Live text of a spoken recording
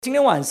今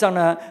天晚上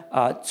呢，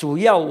主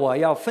要我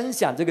要分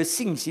享这个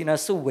信息呢，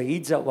是围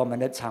着我们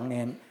的常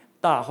年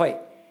大会。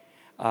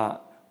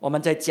我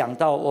们在讲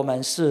到我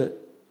们是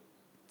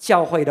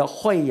教会的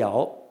会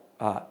友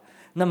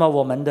那么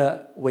我们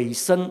的尾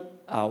声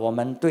我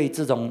们对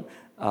这种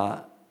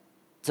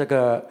这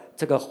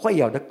个会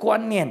友的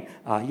观念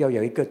要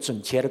有一个准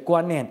确的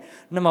观念。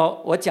那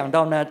么我讲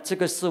到呢，这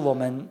个是我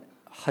们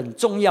很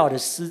重要的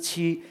时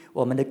期，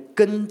我们的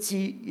根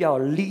基要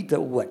立得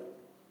稳。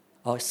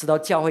使到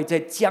教会在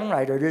将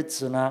来的日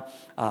子呢，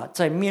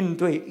在面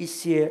对一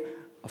些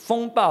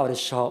风暴的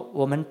时候，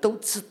我们都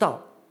知道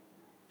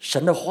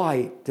神的话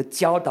语的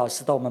教导，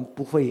使到我们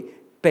不会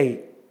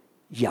被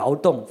摇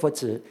动或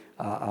者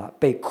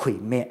被毁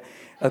灭。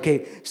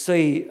OK， 所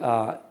以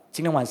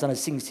今天晚上的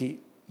信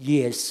息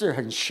也是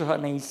很适合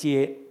那一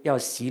些要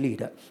洗礼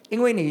的，因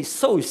为你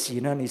受洗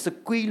呢，你是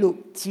归入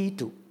基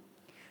督，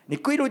你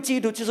归入基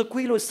督就是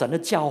归入神的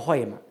教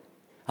会嘛。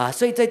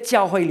所以在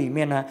教会里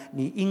面呢，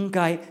你应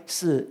该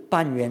是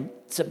扮演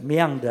怎么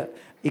样的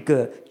一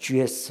个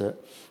角色？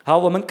好，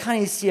我们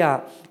看一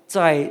下，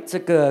在这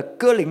个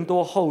哥林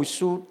多后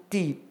书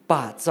第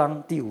8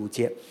章第5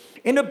节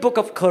 ，In the book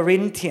of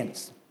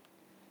Corinthians,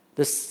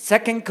 the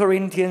 2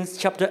 Corinthians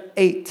chapter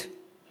 8,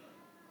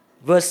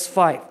 verse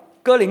 5，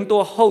 哥林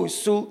多后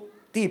书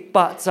第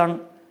8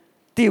章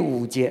第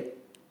5节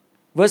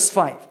 ，verse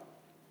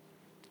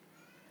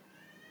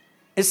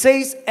 5。It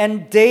says,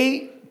 "And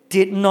they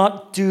did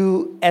not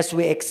do as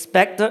we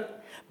expected,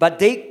 but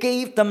they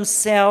gave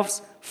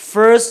themselves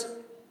first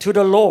to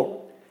the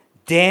Lord,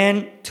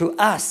 then to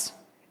us,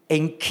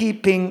 in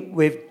keeping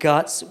with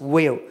God's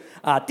will."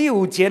 第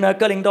5节呢，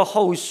哥林多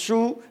后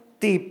书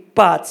第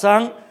8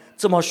章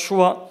这么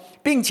说，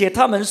并且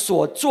他们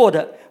所做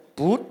的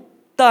不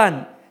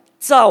但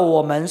照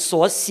我们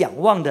所想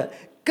望的，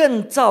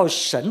更照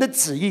神的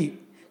旨意，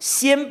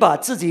先把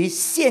自己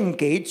献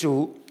给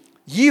主，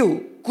又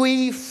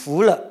归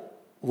服了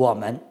我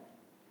们。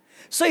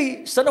所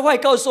以神的话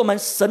告诉我们，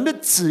神的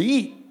旨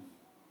意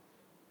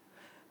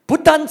不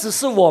单只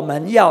是我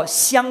们要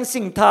相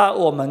信他，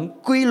我们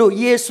归入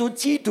耶稣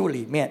基督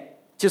里面，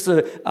就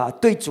是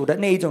对主的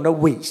那一种的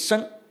委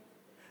身。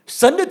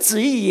神的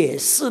旨意也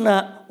是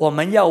呢，我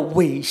们要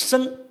委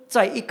身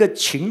在一个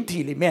群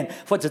体里面，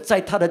或者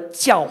在他的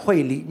教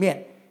会里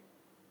面，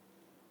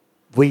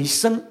委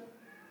身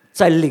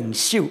在领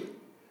袖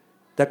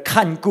的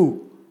看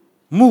顾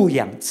牧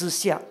养之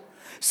下。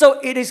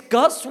So it is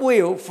God's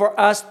will for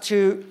us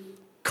to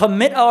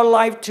commit our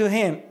life to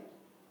Him.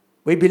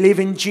 We believe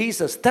in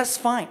Jesus, that's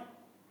fine.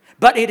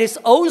 But it is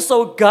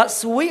also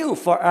God's will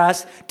for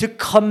us to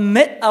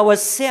commit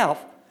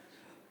ourselves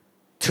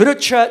to the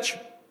church,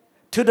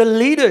 to the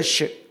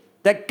leadership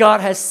that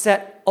God has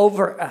set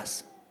over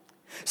us.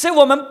 所以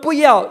我们不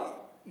要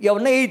有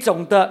那一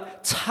种的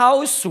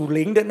超属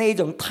灵的那一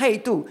种态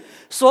度，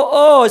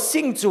说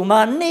信主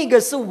吗？那个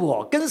是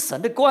我跟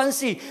神的关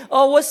系。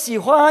我喜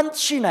欢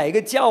去哪一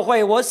个教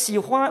会，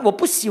我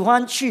不喜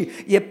欢去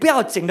也不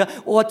要紧的。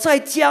我在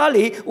家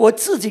里我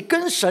自己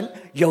跟神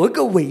有一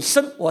个委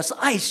身，我是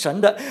爱神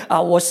的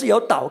我是有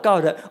祷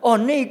告的。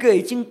那个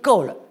已经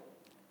够了。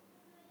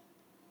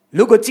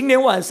如果今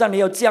天晚上你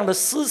有这样的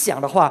思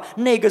想的话，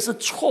那个是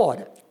错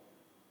的，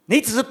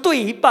你只是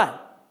对一半。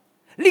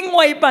另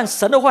外一半，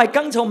神的话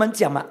刚才我们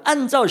讲嘛，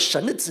按照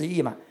神的旨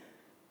意嘛，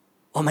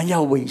我们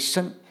要委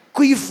身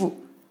归附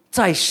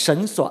在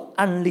神所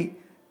安立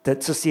的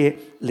这些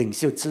领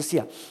袖之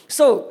下。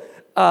So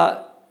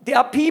there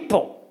are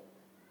people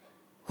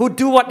who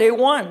do what they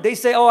want. They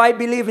say, I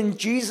believe in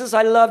Jesus,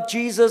 I love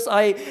Jesus,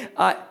 I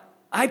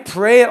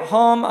pray at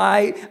home,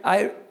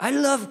 I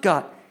love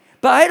God.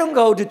 But I don't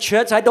go to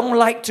church, I don't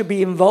like to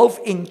be involved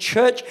in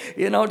church.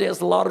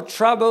 There's a lot of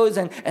troubles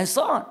and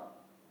so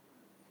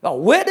on.Well,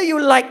 whether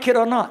you like it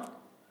or not,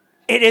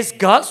 it is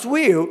God's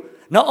will,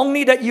 not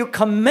only that you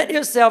commit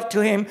yourself to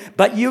Him,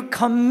 but you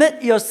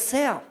commit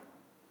yourself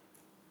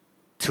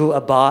to a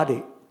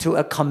body, to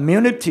a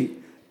community,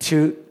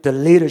 to the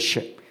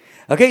leadership.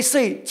 OK， 所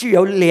以具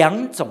有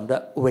两种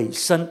的委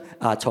身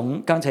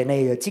从刚才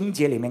那个经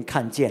节里面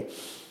看见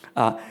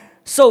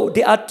So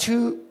there are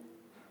two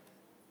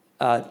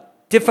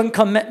different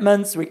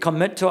commitments. We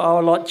commit to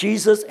our Lord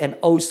Jesus, and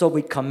also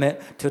we commit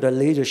to the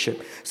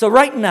leadership. So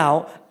right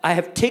now, I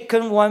have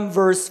taken one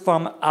verse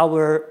from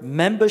our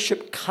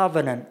membership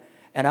covenant,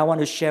 and I want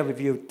to share with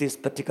you this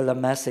particular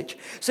message.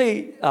 所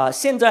以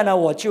现在呢，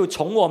我就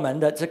从我们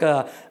的这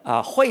个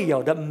会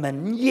友的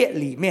门业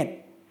里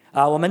面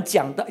我们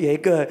讲到有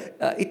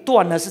一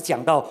段呢，是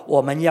讲到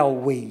我们要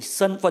委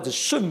身或者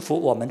顺服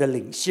我们的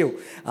领袖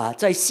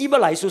在希伯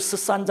来书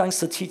13章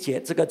17节，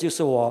这个就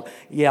是我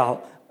要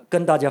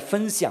跟大家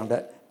分享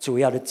的主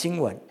要的经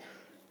文。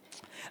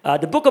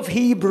The book of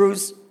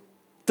Hebrews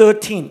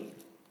 13.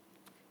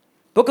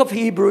 Book of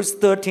Hebrews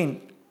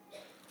 13.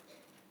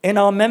 In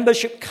our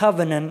membership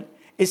covenant,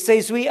 it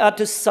says we are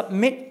to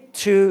submit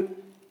to,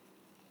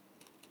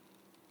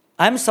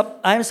 I'm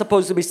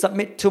supposed to be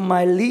submit to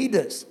my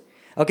leaders.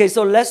 Okay,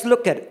 so let's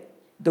look at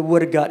the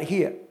word of God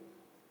here.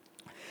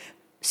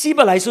 希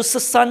伯来书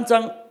13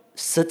章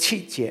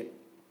17节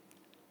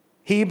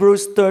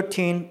Hebrews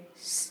 13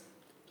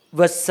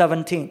 verse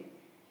 17，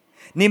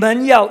 你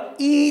们要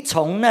依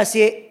从那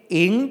些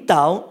引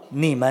导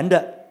你们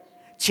的，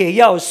且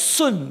要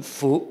顺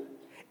服，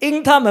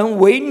因他们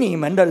为你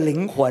们的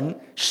灵魂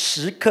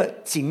时刻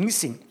警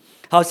醒，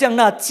好像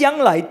那将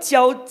来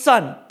交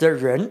战的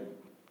人。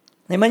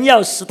你们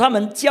要使他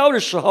们交的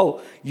时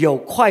候有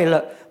快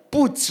乐，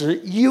不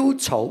致忧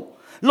愁，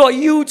若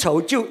忧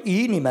愁就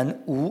与你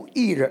们无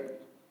益了。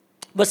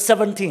Verse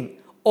 17,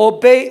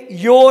 obey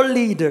your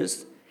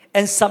leaders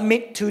and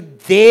submit to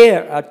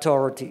their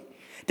authority.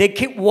 They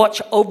keep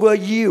watch over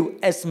you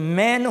as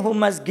men who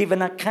must give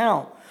an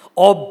account.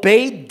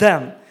 Obey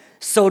them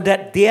so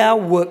that their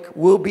work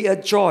will be a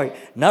joy,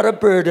 not a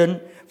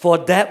burden, for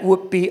that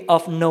would be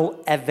of no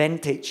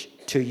advantage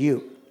to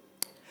you.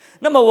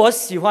 那么我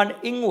喜欢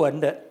英文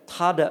的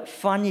他的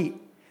翻译，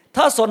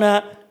他说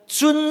呢，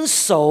遵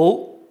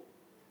守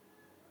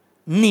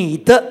你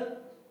的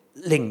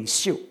领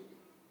袖，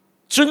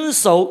遵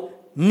守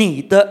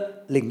你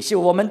的领袖。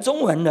我们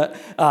中文的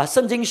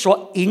圣经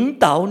说引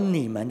导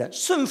你们的，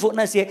顺服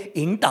那些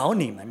引导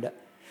你们的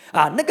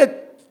那个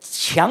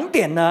强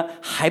点呢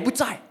还不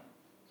在，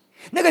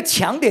那个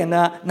强点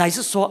呢乃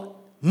是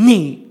说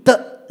你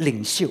的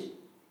领袖。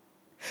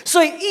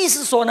所以意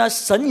思说呢，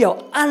神有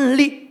案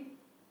例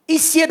一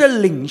些的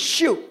领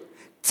袖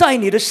在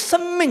你的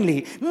生命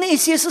里，那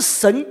些是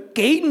神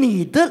给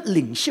你的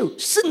领袖，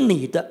是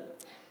你的。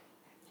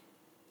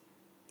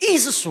意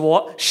思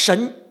说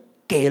神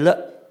给了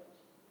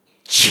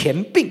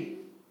权柄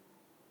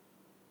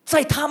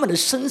在他们的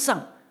身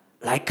上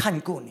来看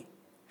顾你，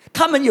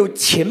他们有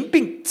权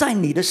柄在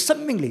你的生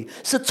命里，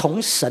是从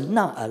神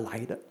那而来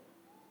的。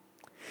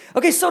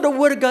Okay, so the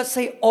word of God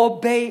say,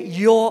 obey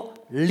your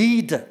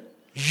leader.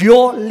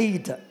 Your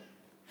leader.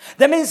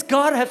 That means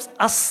God has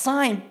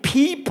assigned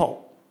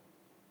people,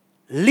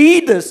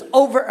 leaders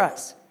over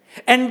us,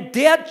 and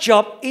their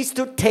job is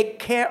to take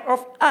care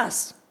of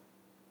us.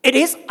 It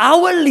is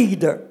our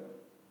leader.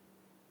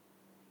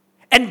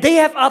 And they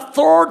have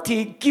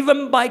authority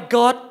given by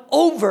God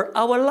over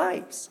our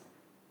lives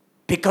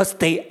because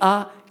they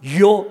are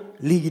your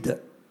leader.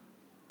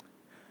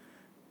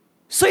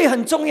 所以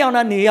很重要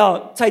呢，你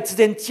要在这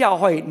间教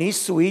会，你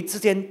属于这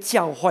间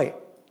教会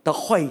的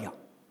会友，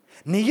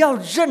你要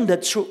认得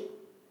出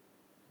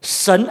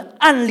神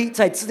按立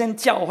在这间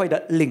教会的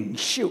领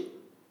袖，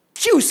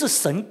就是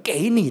神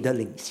给你的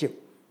领袖。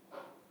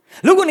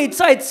如果你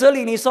在这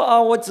里，你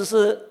说我只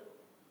是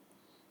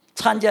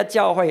参加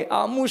教会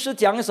牧师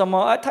讲什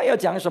么他要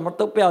讲什么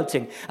都不要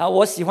紧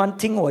我喜欢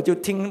听我就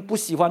听，不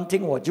喜欢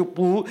听我就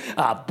不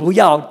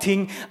要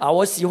听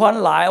我喜欢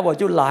来我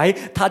就来，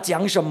他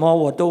讲什么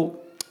我都，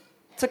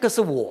这个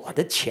是我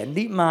的权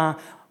利吗？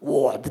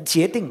我的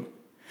决定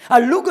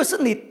如果是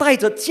你带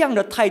着这样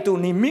的态度，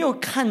你没有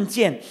看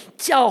见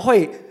教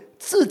会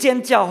这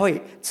间教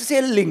会这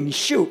些领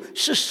袖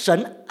是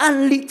神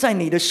按立在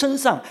你的身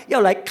上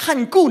要来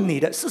看顾你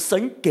的，是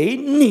神给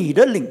你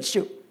的领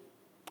袖，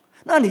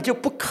那你就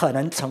不可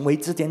能成为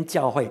这间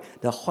教会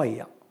的会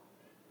友。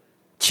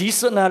其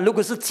实呢，如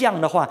果是这样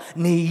的话，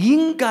你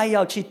应该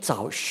要去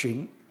找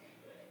寻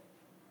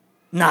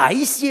哪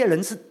一些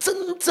人是真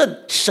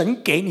正神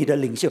给你的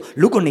领袖。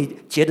如果你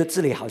觉得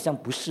这里好像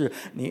不是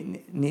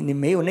你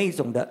没有那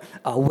种的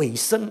委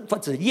身或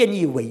者愿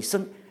意委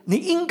身，你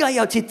应该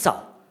要去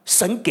找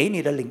神给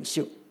你的领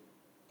袖，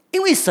因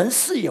为神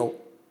是有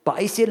把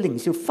一些领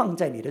袖放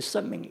在你的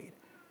生命里。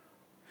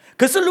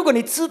可是如果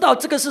你知道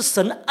这个是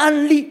神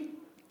按立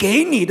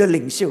给你的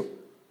领袖，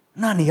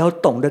那你要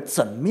懂得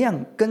怎么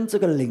样跟这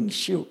个领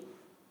袖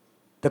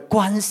的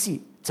关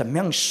系，怎么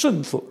样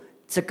顺服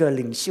这个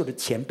领袖的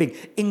权柄，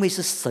因为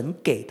是神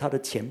给他的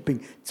权柄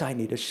在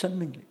你的生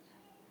命里。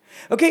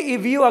Okay,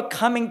 if you are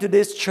coming to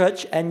this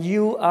church and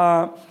you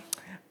are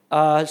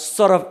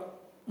sort of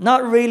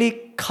not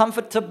really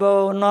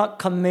comfortable, not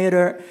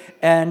committed,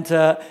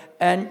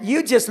 and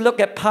you just look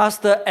at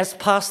pastor as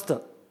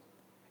pastor.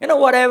 You know,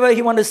 whatever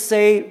he want to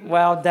say,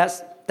 well,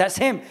 that's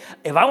him.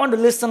 If I want to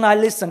listen, I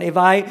listen. If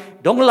I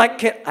don't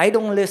like it, I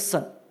don't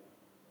listen.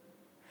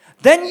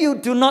 Then you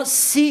do not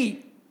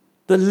see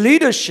the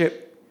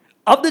leadership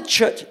of the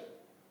church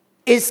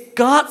is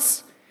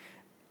God's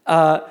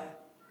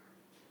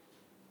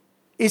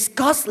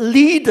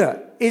leader,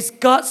 is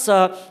God's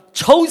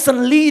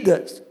chosen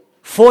leaders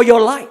for your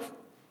life.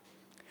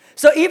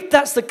 So if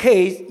that's the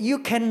case, you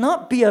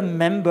cannot be a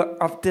member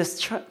of this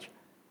church.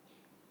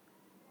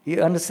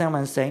 You understand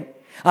what I'm saying?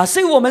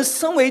 所以我们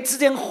身为这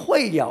间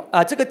会友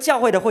这个教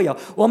会的会友，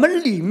我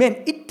们里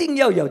面一定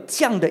要有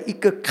这样的一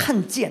个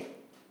看见，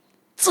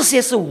这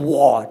些是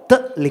我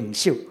的领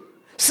袖，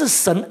是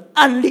神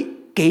按立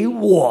给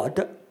我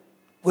的，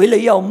为了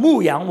要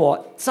牧养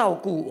我，照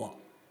顾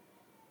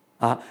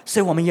我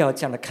所以我们要有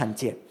这样的看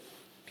见。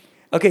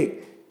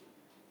 OK，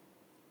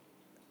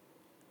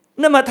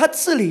 那么他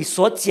这里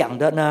所讲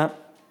的呢，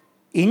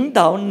引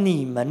导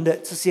你们的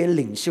这些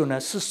领袖呢，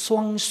是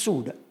双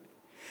数的。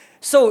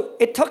So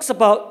it talks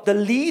about the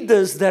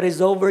leaders that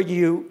is over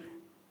you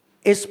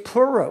is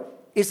plural,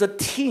 is a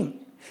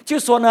team. 就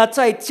说呢，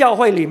在教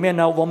会里面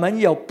呢，我们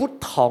有不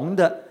同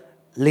的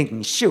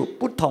领袖，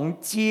不同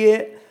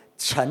阶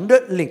层的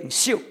领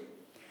袖。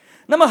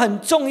那么很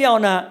重要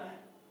呢，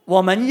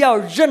我们要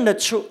认得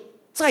出，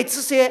在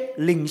这些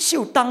领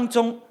袖当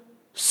中，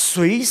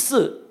谁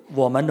是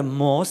我们的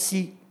摩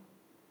西，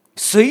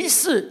谁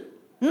是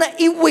那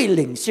一位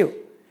领袖。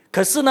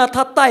可是呢，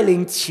他带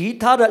领其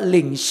他的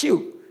领袖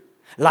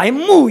来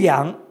牧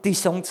养弟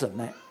兄姊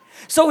妹。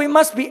So we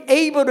must be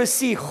able to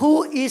see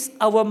who is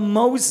our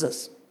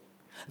Moses,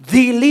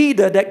 the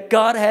leader that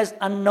God has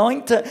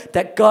anointed,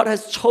 that God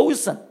has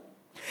chosen.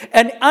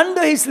 And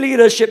under his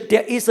leadership,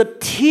 there is a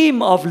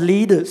team of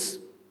leaders.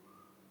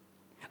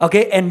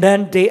 Okay, and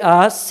then they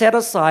are set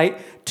aside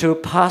to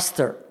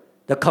pastor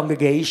the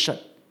congregation.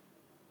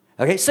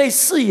 Okay, 所以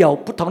是有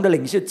不同的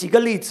领袖。举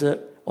个例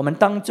子，我们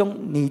当中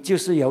你就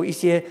是有一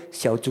些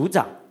小组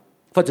长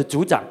或者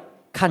组长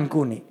看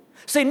顾你，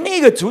所以那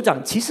个组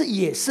长其实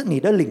也是你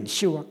的领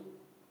袖啊。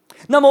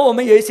那么我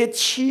们有一些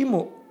区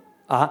牧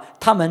啊，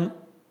他们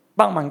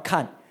帮忙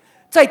看，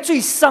在最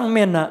上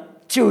面呢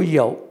就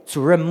有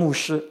主任牧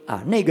师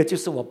啊，那个就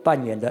是我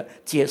扮演的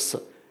角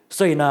色。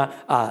所以呢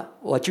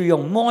我就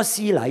用摩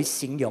西来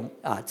形容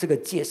这个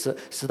角色，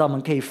使到我们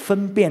可以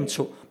分辨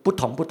出不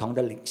同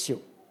的领袖。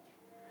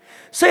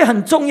所以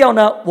很重要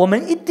呢，我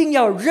们一定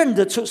要认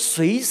得出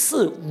谁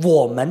是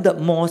我们的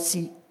摩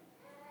西。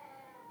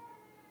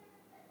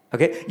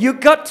Okay, you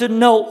got to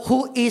know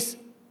who is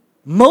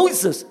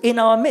Moses in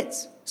our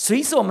midst.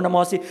 谁是我们的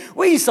摩西？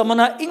为什么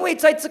呢？因为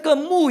在这个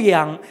牧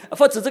养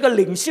或者这个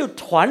领袖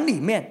团里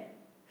面，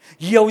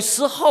有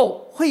时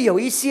候会有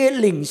一些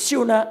领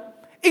袖呢，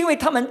因为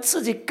他们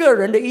自己个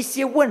人的一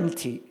些问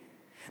题，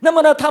那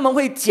么呢，他们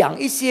会讲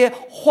一些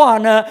话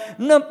呢，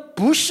那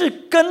不是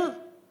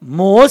跟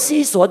摩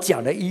西所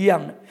讲的一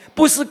样的，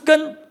不是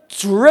跟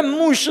主任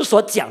牧师所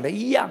讲的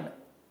一样的。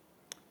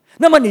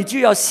那么你就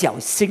要小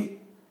心，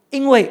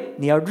因为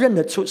你要认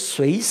得出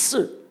谁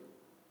是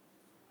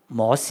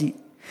摩西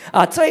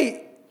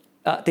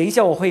等一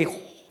下我会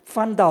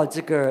翻到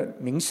这个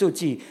民数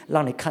记，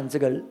让你看这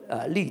个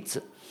例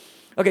子。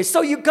Okay,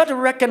 so you got to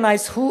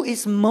recognize who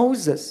is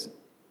Moses,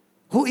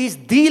 who is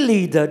the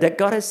leader that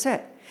God has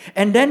set.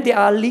 And then there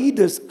are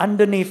leaders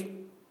underneath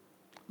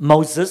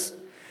Moses.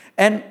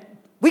 And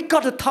we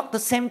got to talk the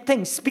same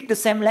thing, speak the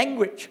same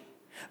language.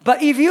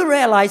 But if you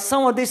realize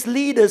some of these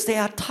leaders, they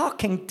are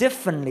talking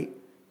differently,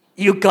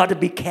 you got to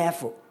be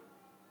careful.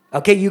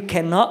 Okay, you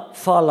cannot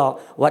follow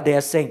what they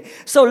are saying.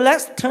 So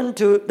let's turn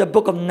to the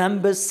book of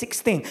Numbers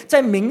 16.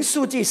 在民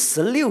数记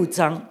16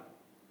章，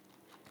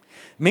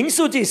民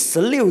数记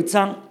16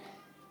章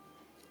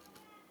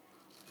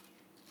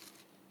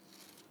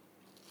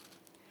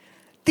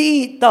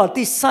第1到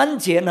第3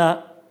节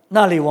呢，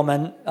那里我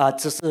们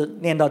只是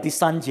念到第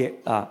3节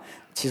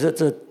其实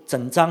这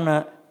整章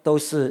呢都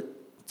是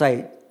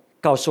在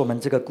告诉我们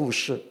这个故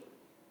事。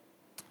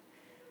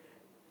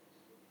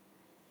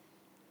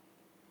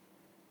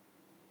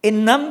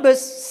In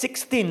Numbers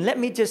 16, let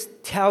me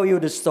just tell you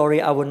the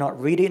story. I will not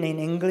read it in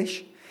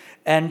English.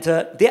 And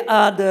there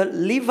are the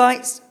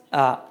Levites,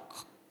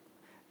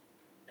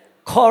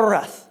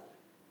 Korath,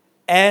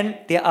 and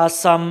there are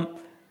some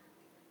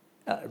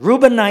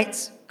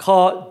Reubenites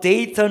called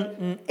Dathan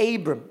and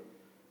Abram.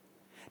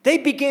 They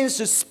begin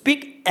to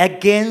speak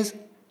against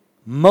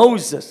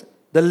Moses,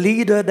 the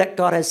leader that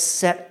God has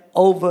set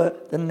over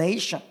the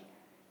nation.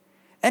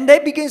 And they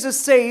begin to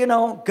say,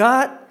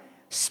 God,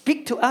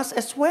 speak to us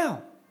as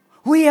well.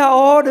 We are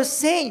all the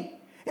same.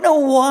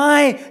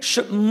 Why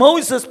should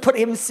Moses put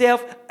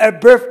himself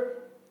above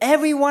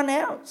everyone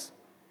else?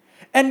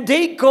 And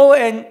they go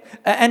and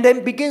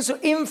then begin to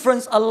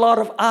influence a lot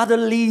of other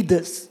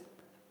leaders,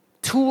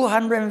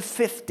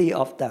 250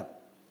 of them.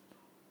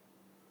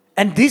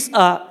 And these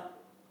are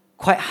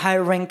quite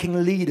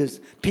high-ranking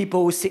leaders,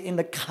 people who sit in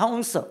the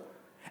council.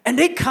 And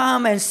they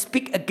come and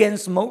speak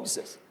against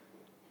Moses.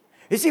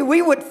 You see,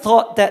 we would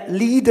thought that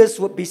leaders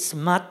would be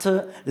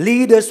smarter,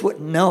 leaders would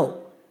know,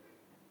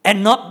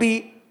 and not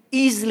be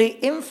easily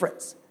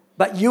influenced.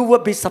 But you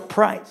would be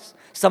surprised.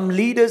 Some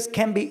leaders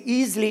can be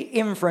easily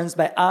influenced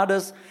by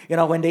others,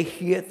 when they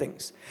hear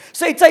things.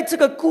 所以在这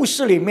个故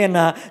事里面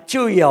呢，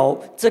就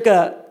有这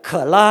个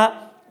可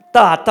拉、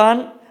大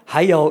丹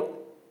还有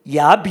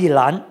亚比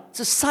兰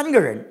这3个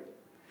人，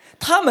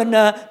他们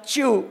呢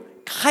就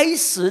开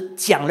始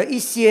讲了一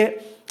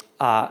些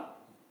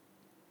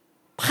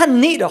叛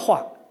逆的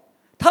话。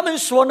他们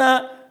说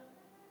呢，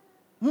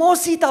摩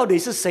西到底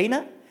是谁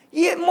呢？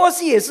摩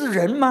西也是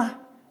人吗？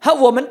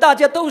我们大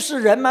家都是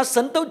人吗？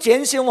神都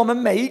拣选我们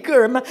每一个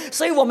人吗？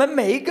所以我们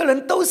每一个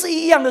人都是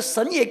一样的，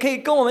神也可以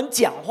跟我们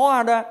讲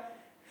话的。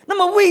那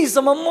么为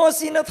什么摩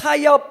西呢？他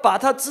要把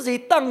他自己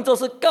当作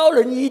是高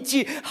人一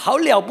等，好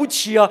了不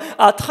起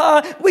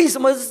他为什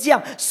么是这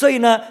样？所以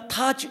呢，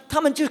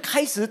他们就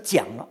开始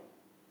讲了，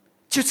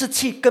就是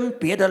去跟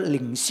别的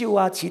领袖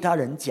其他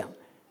人讲。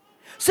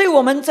所以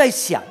我们在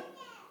想，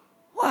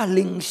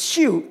领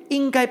袖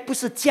应该不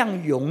是这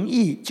样容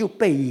易就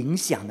被影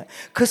响的。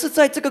可是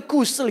在这个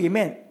故事里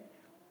面，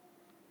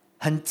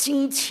很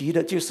惊奇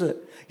的就是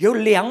有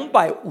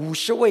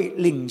250位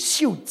领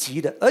袖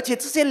级的，而且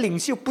这些领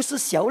袖不是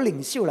小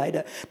领袖来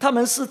的，他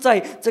们是在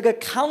这个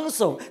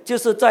council， 就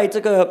是在这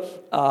个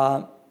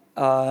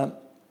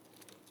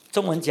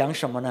中文讲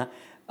什么呢？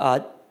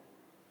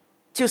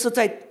就是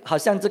在好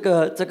像这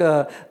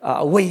个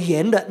委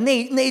员的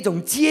那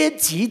种阶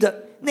级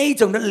的那一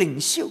种的领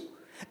袖，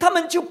他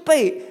们就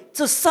被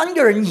这3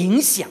个人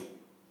影响，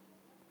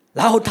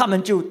然后他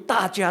们就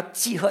大家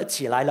集合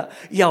起来了，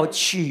要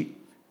去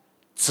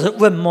质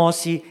问摩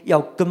西，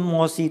要跟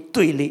摩西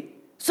对立。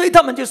所以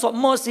他们就说：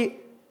摩西，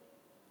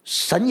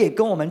神也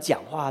跟我们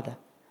讲话的，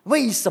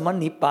为什么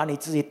你把你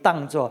自己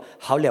当作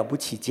好了不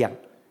起这样，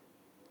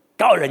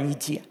高人一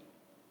级？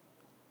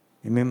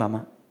你明白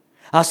吗？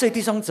所以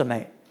弟兄姊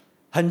妹，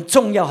很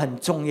重要很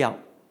重要，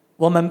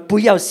我们不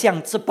要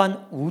像这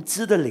般无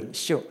知的领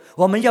袖，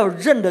我们要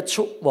认得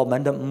出我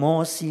们的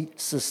摩西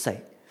是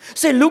谁。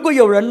所以如果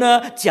有人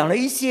呢讲了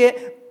一些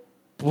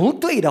不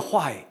对的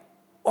话语，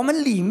我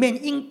们里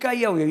面应该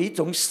要有一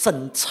种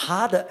审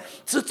查的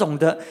这种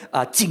的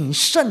谨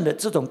慎的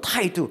这种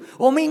态度。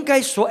我们应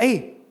该说：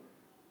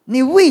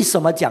你为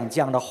什么讲这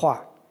样的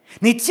话？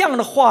你这样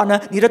的话呢，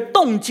你的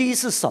动机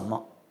是什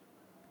么？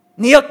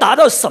你要达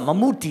到什么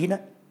目的呢？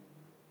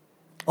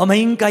我们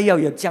应该要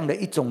有这样的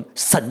一种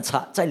审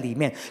查在里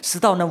面，使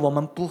到呢我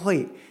们不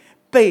会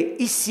被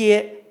一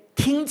些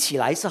听起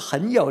来是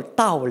很有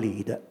道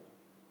理的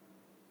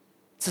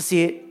这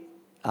些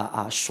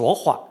说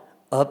法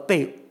而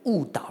被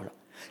误导了。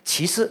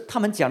其实他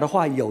们讲的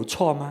话有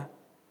错吗？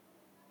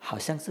好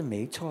像是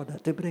没错的，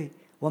对不对？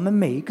我们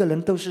每一个人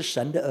都是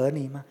神的儿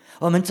女吗？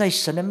我们在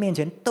神的面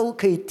前都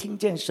可以听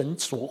见神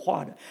说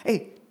话的，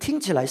听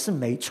起来是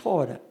没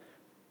错的。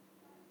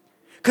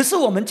可是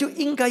我们就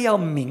应该要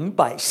明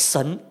白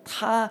神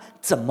他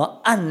怎么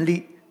按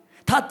立，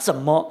他怎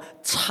么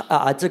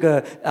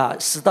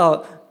使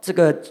到这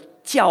个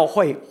教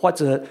会或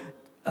者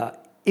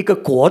一个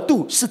国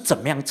度是怎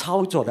么样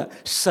操作的。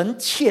神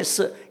确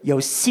实有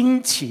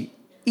兴起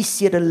一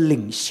些的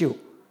领袖，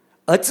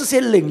而这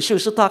些领袖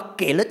是他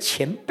给了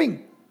权柄，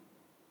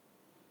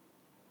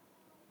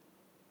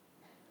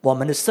我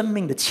们的生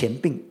命的权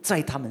柄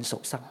在他们手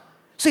上，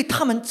所以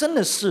他们真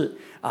的是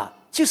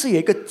就是有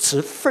一个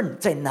职分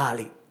在那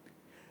里。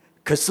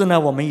可是呢，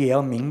我们也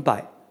要明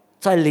白，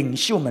在领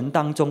袖们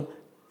当中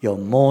有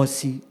摩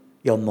西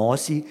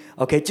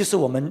，OK， 就是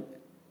我们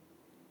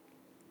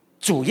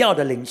主要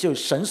的领袖，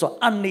神所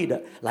按立的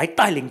来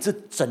带领这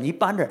整一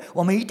班人，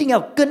我们一定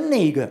要跟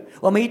那个，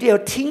我们一定要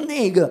听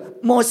那个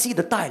摩西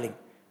的带领。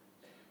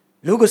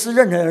如果是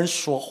任何人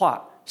说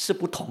话是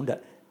不同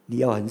的，你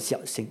要很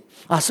小心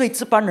所以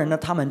这班人呢，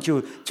他们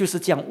就是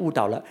这样误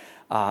导了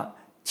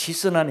其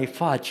实呢，你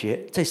发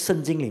觉在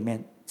圣经里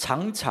面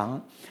常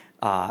常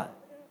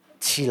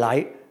起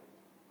来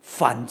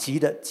反击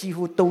的几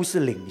乎都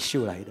是领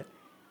袖来的。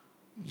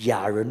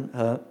亚伦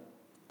和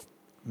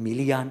米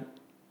利安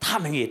他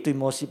们也对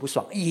摩西不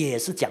爽，也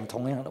是讲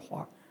同样的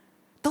话，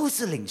都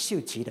是领袖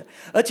级的。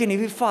而且你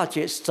会发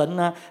觉神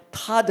呢，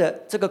他的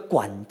这个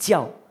管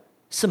教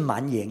是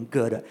蛮严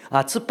格的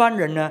这班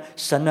人呢，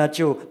神呢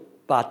就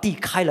把地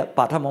开了，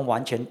把他们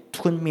完全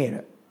吞灭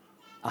了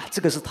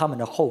这个是他们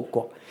的后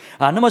果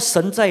那么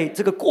神在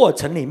这个过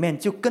程里面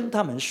就跟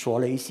他们说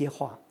了一些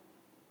话。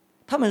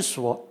他们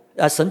说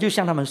神就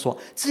向他们说，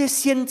这些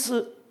先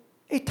知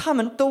他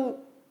们都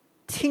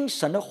听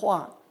神的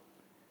话，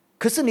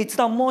可是你知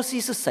道摩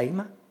西是谁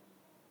吗？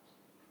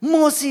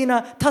摩西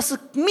呢，他是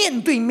面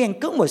对面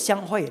跟我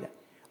相会的，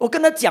我跟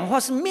他讲话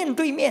是面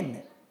对面的。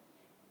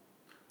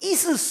意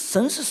思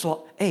神是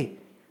说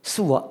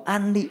是我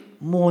安立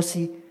摩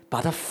西，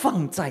把他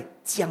放在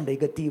这样的一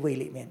个地位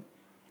里面，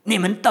你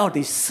们到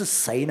底是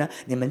谁呢？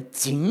你们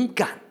竟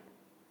敢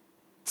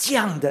这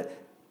样的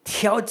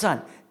挑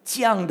战，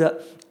这样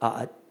的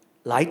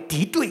来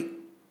敌对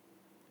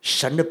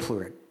神的仆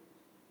人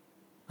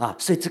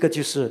所以这个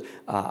就是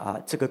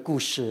这个故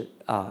事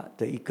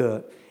的一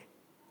个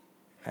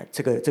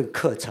这个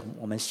课程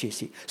我们学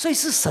习。所以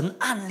是神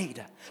按立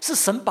的，是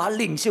神把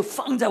领袖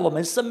放在我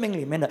们生命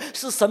里面的，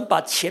是神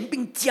把权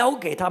柄交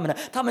给他们的，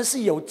他们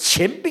是有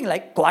权柄来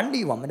管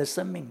理我们的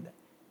生命的，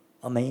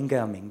我们应该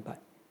要明白。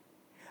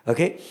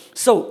Okay,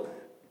 so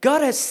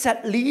God has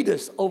set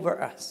leaders over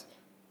us.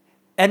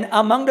 And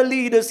among the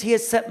leaders, He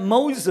has set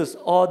Moses,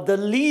 or the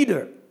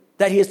leader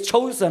that He has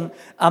chosen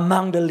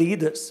among the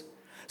leaders.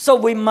 So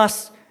we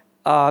must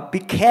be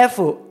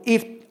careful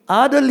if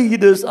other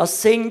leaders are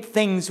saying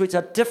things which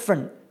are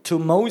different to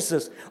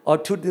Moses or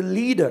to the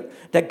leader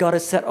that God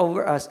has set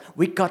over us.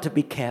 We got to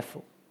be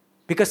careful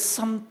because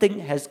something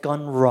has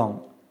gone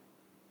wrong.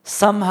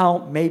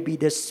 Somehow, maybe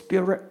the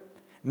spirit,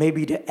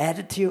 maybe the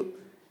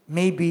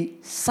attitude.Maybe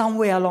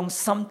somewhere along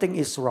something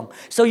is wrong.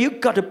 So you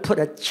got to put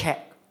a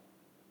check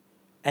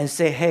and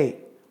say, hey,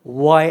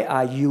 why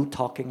are you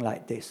talking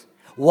like this?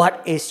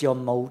 What is your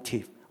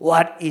motive?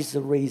 What is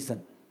the reason?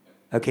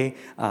 Okay?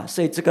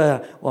 所以这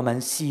个我们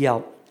需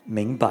要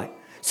明白。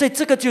所以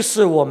这个就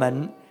是我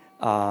们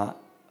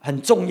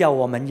很重要，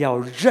我们要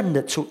认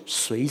得出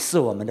谁是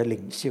我们的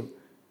领袖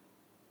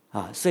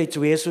所以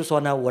主耶稣说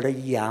呢，我的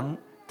羊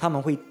他们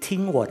会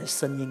听我的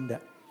声音的。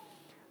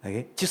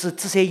Okay? 就是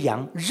这些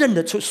羊认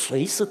得出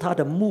谁是他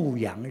的牧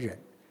羊人，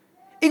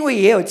因为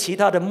也有其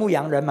他的牧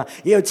羊人嘛，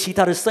也有其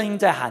他的声音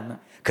在喊嘛，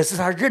可是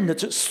他认得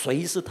出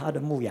谁是他的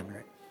牧羊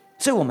人，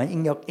所以我们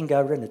应该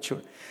要认得出。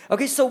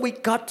Okay, so we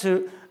got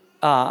to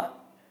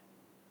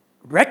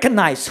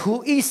recognize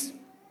who is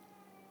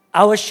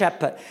our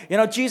shepherd. You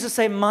know, Jesus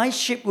said, "My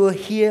sheep will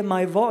hear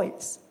my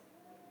voice."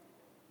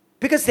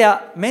 Because there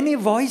are many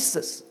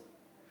voices,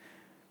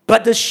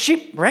 but the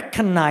sheep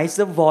recognize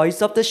the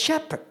voice of the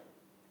shepherd.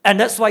 And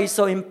that's why it's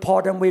so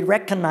important we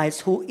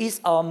recognize who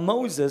is our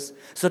Moses,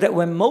 so that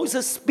when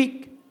Moses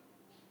speaks,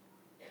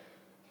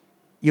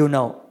 you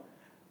know.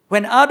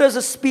 When others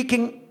are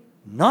speaking,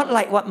 not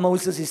like what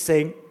Moses is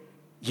saying,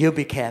 you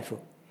be careful.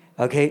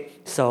 Okay,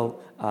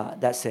 so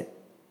that's it.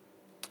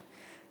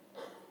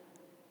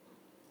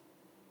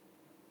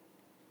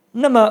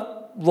 那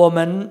么我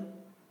们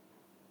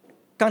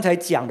刚才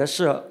讲的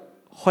是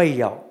会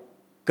有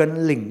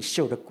跟领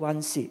袖的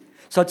关系。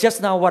So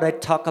just now what I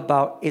talk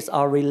about is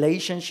our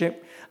relationship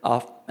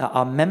of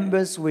our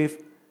members with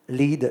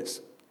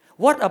leaders.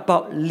 What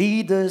about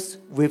leaders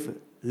with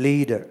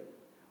leader?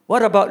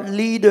 What about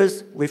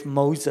leaders with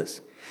Moses?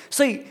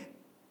 所以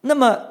那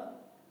么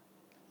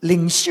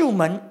领袖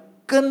们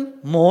跟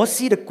摩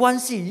西的关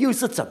系又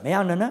是怎么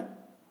样的呢？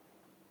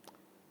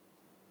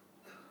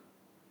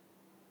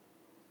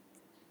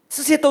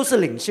这些都是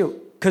领袖，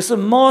可是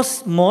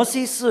摩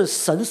西是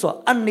神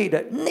所安立的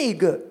那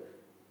个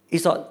一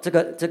说这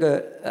个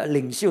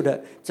领袖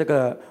的这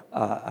个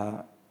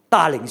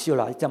大领袖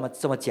了，这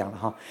么讲了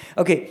哈。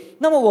OK，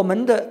 那么我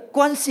们的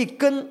关系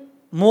跟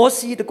摩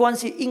西的关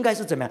系应该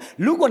是怎么样？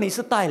如果你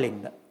是带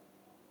领的，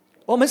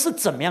我们是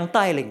怎么样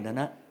带领的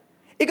呢？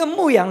一个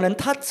牧羊人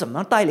他怎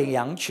么带领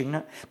羊群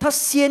呢？他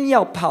先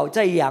要跑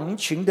在羊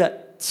群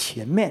的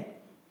前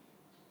面，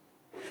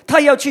他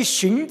要去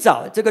寻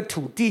找这个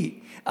土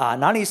地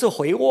哪里是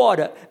肥沃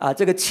的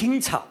这个青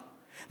草。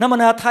那么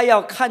呢，他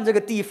要看这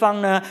个地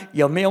方呢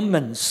有没有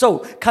猛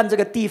兽，看这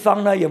个地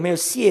方呢有没有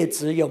蝎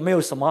子，有没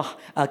有什么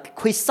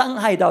会伤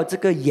害到这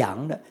个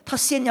羊的，他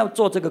先要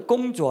做这个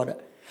工作的，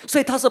所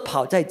以他是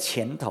跑在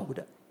前头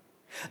的。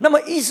那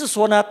么意思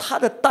说呢，他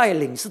的带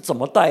领是怎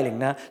么带领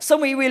呢？身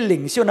为一位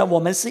领袖呢，我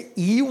们是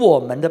以我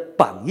们的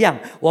榜样，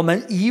我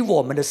们以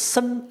我们的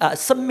生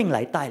命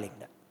来带领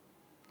的。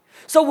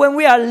So when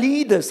we are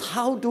leaders,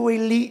 how do we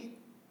lead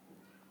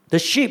the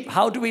sheep?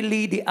 How do we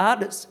lead the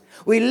others?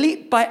 We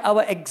lead by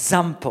our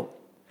example.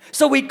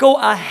 So we go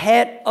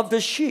ahead of the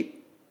sheep.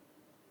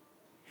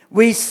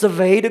 We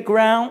survey the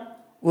ground.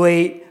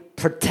 We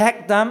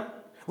protect them.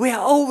 We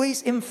are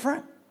always in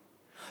front.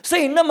 所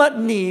以那么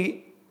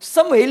你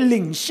身为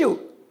领袖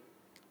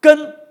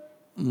跟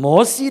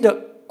摩西的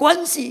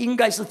关系应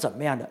该是怎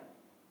么样的？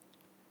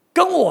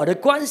跟我的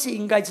关系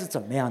应该是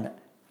怎么样的？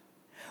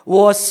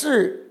我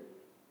是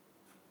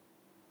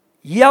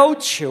要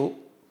求，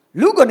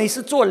如果你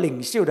是做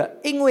领袖的，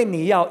因为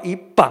你要以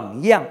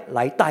榜样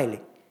来带领，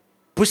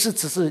不是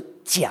只是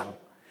讲，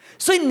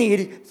所以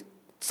你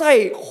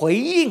在回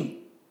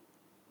应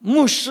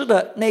牧师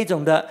的那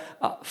种的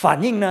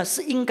反应呢，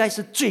是应该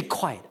是最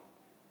快的。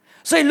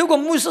所以如果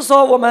牧师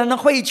说我们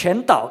会前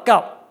祷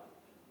告，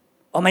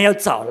我们要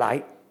早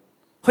来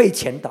会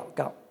前祷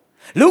告。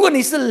如果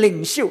你是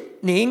领袖，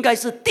你应该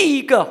是第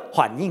一个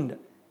反应的。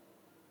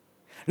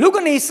如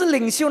果你是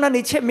领袖呢，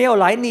你却没有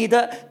来，你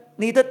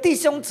的弟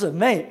兄姊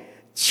妹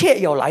却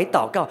有来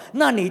祷告，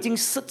那你已经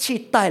失去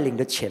带领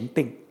的权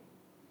柄。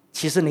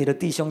其实你的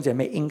弟兄姐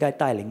妹应该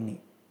带领你，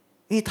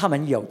因为他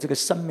们有这个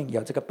生命，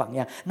有这个榜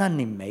样，那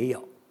你没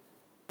有。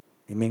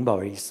你明白我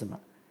的意思吗？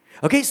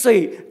 OK， 所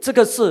以这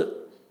个是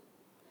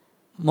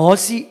摩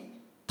西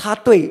他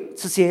对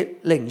这些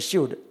领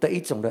袖的一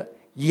种的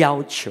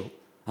要求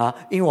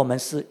因为我们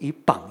是以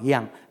榜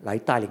样来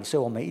带领，所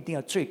以我们一定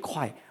要最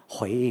快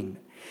回应。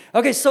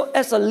Okay, so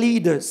as a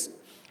leaders,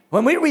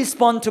 when we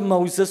respond to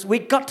Moses, we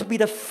got to be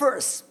the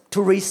first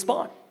to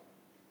respond,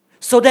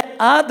 so that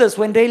others,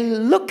 when they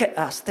look at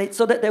us,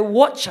 so that they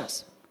watch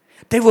us,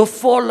 they will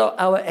follow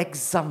our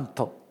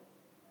example.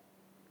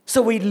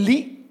 So we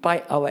lead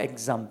by our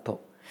example.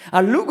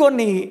 如果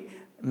你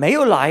没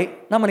有来，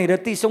那么你的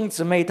弟兄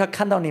姊妹他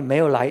看到你没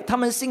有来，他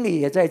们心里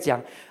也在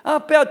讲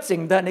不要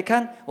紧的，你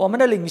看我们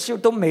的领袖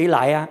都没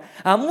来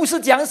牧师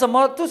讲什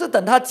么都是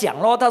等他讲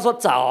咯，他说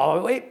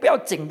早不要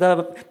紧的，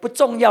不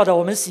重要的，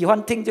我们喜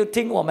欢听就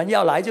听，我们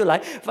要来就来，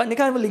反正你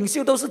看领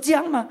袖都是这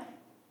样嘛。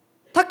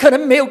他可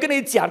能没有跟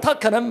你讲，他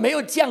可能没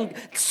有这样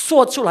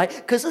说出来，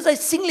可是在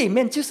心里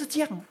面就是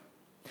这样。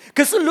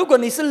可是如果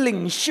你是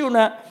领袖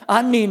呢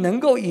你能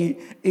够以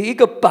一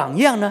个榜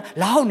样呢，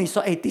然后你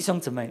说弟兄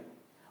姊妹，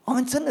我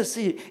们真的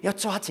是要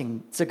抓紧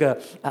这个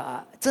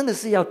真的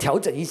是要调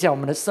整一下我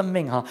们的生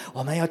命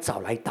我们要早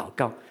来祷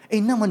告。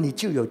那么你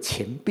就有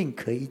权柄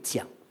可以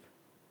讲。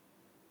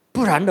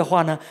不然的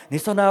话呢，你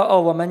说呢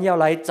我们要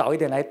来早一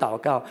点来祷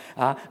告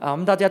我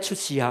们大家出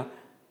席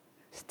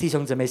弟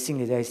兄姊妹心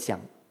里在想，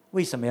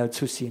为什么要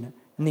出席呢？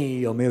你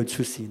有没有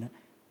出席呢？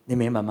你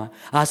明白吗？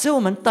所以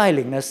我们带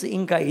领呢是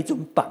应该一种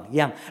榜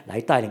样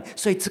来带领，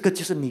所以这个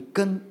就是你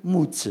跟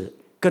牧者、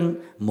跟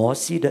摩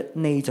西的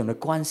那一种的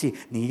关系，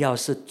你要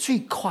是最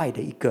快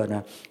的一个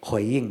呢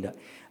回应的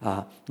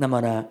那么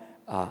呢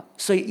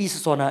所以意思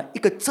说呢，一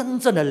个真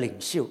正的领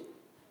袖，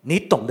你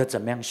懂得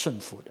怎么样顺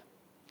服的。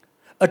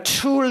A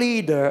true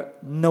leader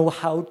know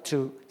how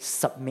to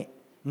submit,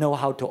 know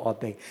how to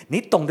obey.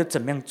 你懂得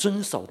怎么样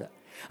遵守的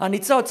你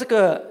知道这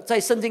个在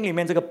圣经里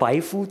面这个白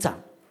夫长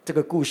这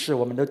个故事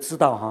我们都知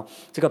道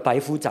这个白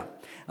夫长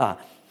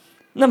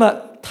那么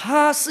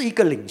他是一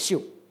个领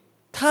袖，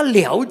他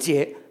了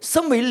解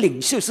身为领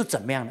袖是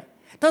怎么样的。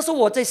但是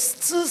我在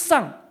之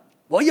上，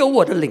我有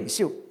我的领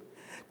袖，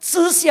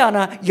之下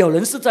呢有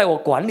人是在我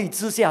管理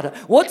之下的，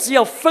我只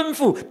要吩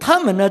咐他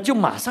们呢，就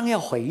马上要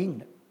回应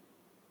的。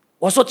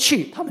我说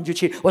去，他们就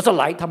去；我说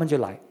来，他们就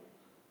来。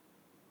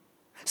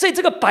所以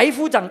这个白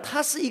夫长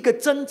他是一个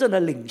真正的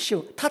领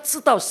袖，他知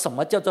道什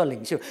么叫做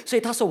领袖，所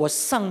以他说我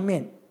上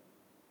面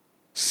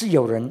是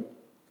有人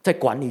在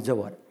管理着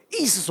我的。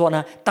意思说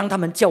呢，当他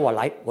们叫我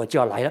来，我就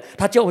要来了；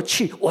他叫我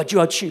去，我就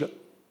要去了。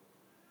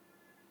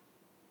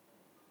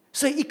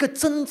所以一个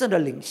真正的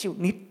领袖，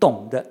你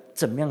懂得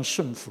怎么样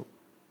顺服，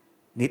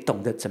你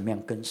懂得怎么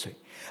样跟随。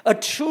A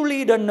true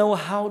leader know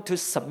how to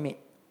submit,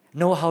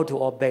 know how to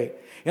obey.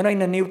 You know, in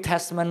the New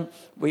Testament,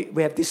 we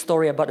have this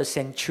story about a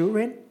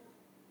centurion,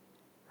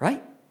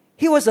 right?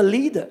 He was a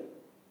leader.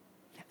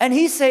 And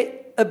he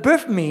said,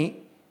 above me,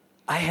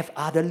 I have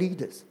other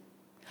leaders.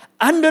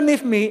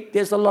 Underneath me,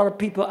 there's a lot of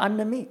people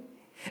under me.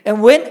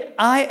 And when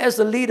I as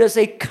a leader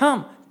say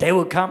come, they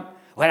will come.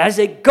 When I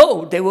say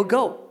go, they will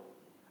go.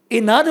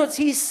 In other words,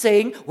 he's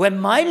saying, when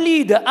my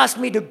leader asks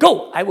me to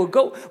go, I will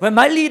go. When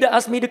my leader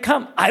asks me to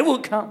come, I will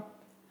come.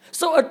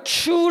 So a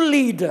true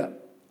leader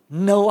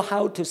know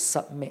how to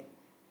submit,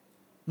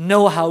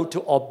 know how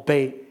to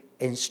obey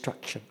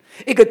instruction.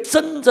 一个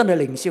真正的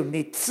领袖，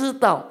你知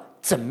道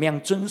怎么样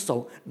遵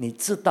守，你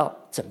知道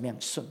怎么样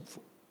顺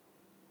服。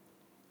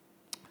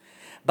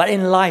But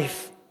in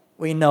life,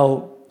 we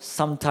know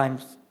sometimes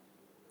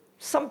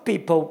some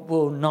people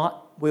will not,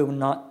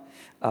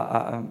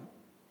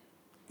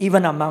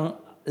 even among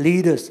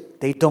leaders,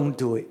 they don't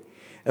do it.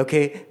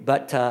 Okay,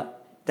 but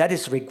that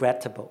is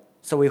regrettable.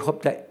 So we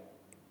hope that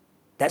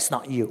that's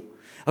not you.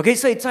 Okay,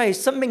 所以在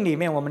生命里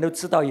面，我们都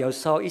知道，有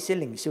时候一些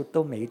领袖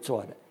都没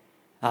做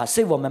的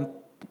所以我们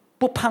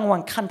不盼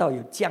望看到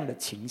有这样的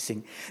情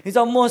形。你知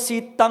道摩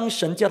西当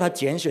神叫他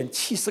拣选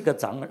70个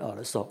长老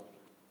的时候，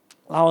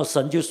然后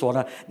神就说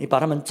呢，你把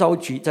他们召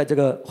集在这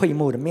个会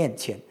幕的面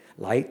前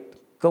来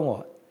跟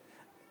我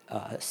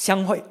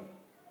相会。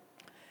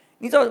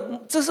你知道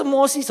这是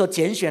摩西所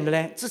拣选的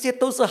呢，这些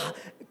都是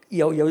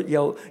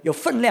有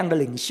分量的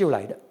领袖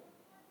来的。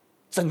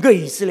整个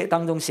以色列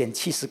当中选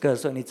70个，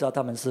所以你知道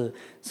他们是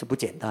不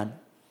简单的。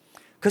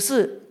可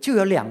是就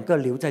有2个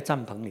留在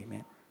帐篷里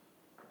面，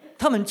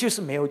他们就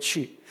是没有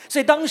去。所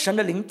以当神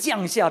的灵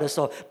降下的时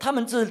候，他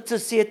们这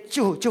些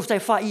就在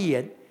发预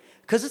言。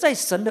可是在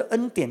神的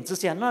恩典之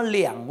下，那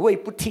2位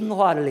不听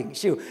话的领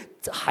袖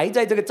还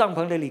在这个帐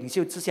篷的领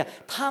袖之下，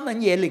他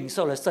们也领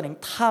受了圣灵，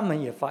他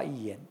们也发预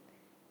言。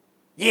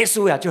耶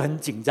稣呀就很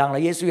紧张了，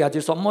耶稣呀就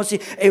说摩西，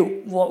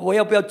我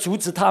要不要阻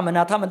止他们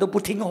他们都不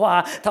听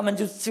话他们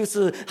就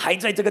是还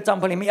在这个帐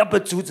篷里面，要不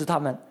要阻止他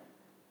们？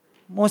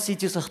摩西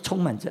就是充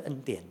满着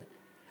恩典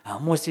的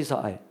摩西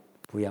说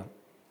不要，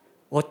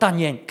我但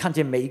愿看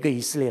见每一个以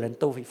色列人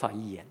都会发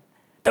预言，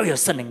都有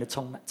圣灵的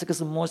充满。这个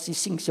是摩西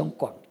心胸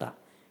广大。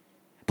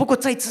不过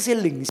在这些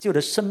领袖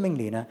的生命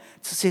里呢，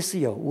这些是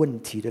有问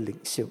题的领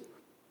袖，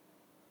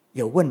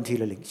有问题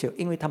的领袖，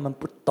因为他们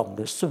不懂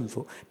得顺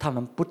服，他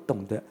们不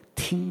懂得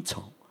听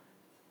从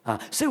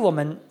所以我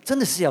们真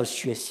的是要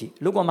学习。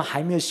如果我们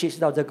还没有学习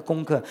到这个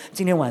功课，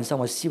今天晚上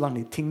我希望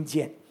你听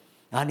见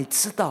你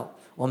知道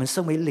我们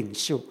身为领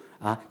袖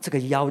这个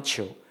要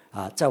求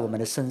在我们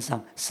的身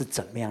上是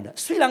怎么样的。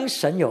虽然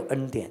神有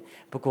恩典，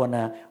不过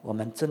呢，我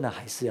们真的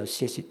还是要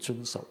学习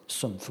遵守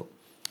顺服。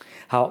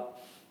好，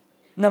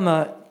那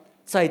么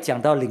再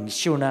讲到领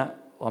袖呢，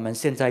我们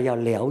现在要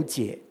了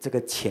解这个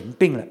权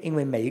柄了，因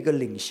为每一个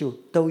领袖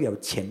都有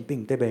权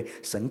柄，对不对？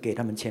神给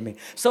他们权柄。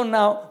So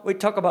now we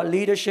talk about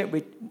leadership,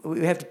 we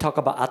have to talk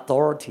about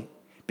authority,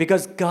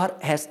 because God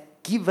has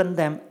given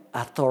them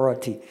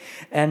authority.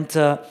 And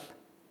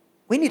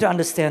we need to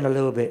understand a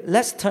little bit.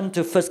 Let's turn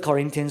to 1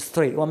 Corinthians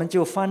 3. 我们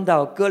就翻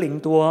到哥林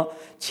多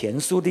前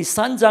书第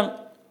3章。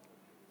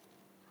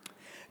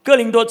哥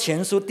林多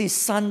前书第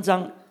3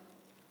章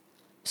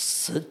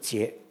10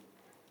节。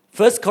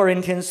1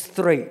 Corinthians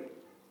 3,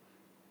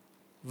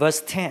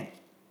 verse 10.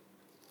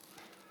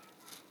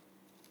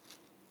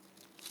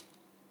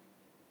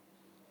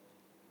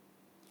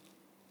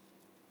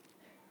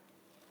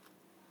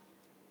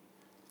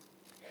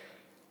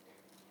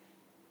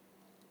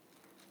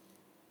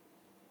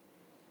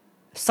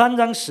 (3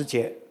章10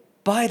节)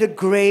 By the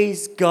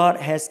grace God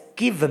has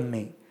given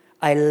me,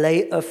 I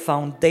lay a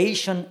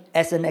foundation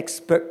as an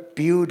expert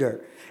builder,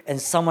 and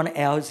someone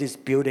else is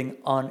building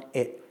on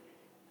it.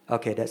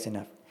 Okay, that's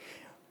enough.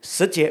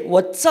 10节，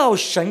我照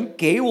神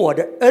给我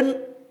的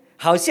恩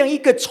好像一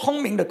个聪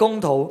明的工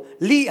头，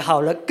立好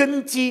了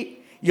根基，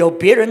有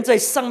别人在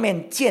上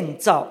面建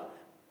造，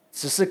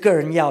只是个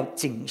人要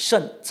谨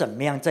慎怎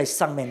么样在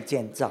上面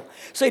建造。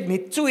所以你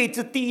注意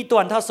这第一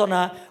段，他说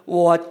呢，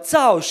我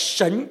照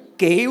神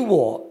给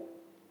我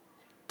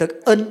的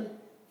恩，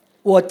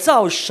我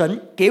照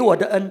神给我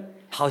的恩，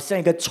好像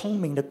一个聪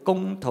明的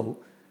工头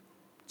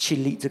去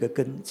立这个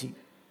根基。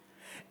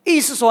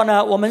意思说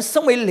呢，我们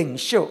身为领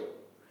袖，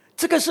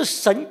这个是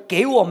神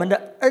给我们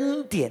的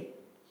恩典，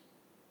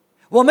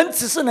我们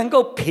只是能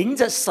够凭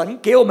着神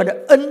给我们的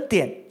恩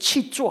典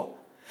去做。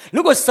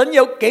如果神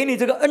有给你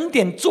这个恩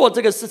典做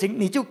这个事情，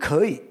你就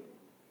可以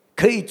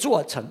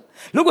做成。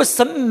如果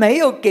神没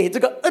有给这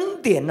个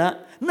恩典呢，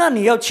那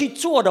你要去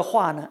做的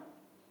话呢，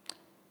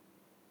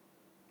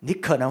你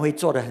可能会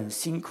做得很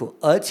辛苦，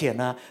而且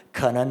呢，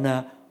可能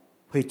呢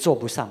会做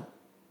不上，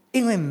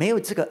因为没有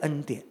这个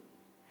恩典。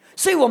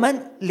所以我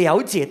们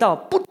了解到，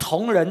不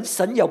同人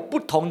神有不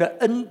同的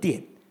恩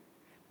典，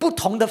不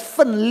同的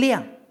分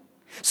量。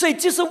所以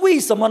就是为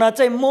什么呢，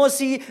在摩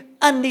西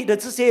案例的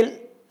这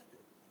些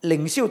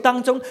领袖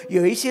当中，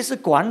有一些是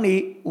管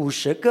理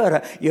50个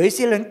的，有一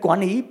些人管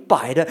理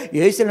100的，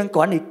有一些人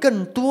管理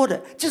更多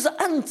的，就是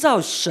按照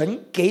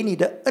神给你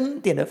的恩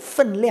典的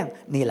分量，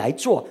你来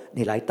做，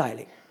你来带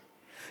领。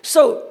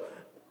So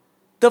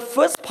the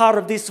first part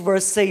of this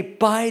verse say,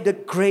 by the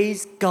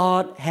grace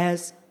God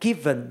has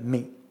given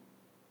me.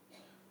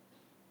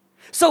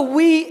 So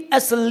we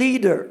as a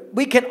leader,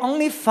 we can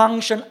only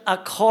function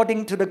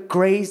according to the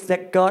grace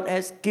that God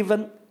has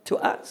given to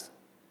us.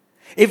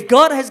 If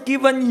God has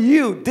given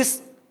you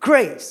this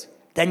grace,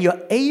 then you're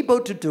able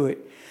to do it.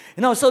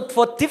 So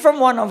for different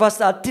one of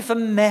us are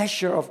different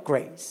measure of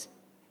grace.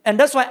 And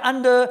that's why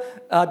under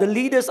the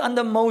leaders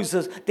under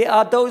Moses, there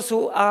are those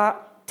who are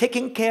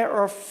taking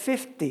care of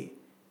 50,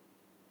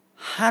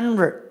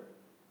 100,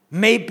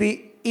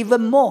 maybe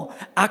even more,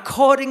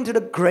 according to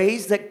the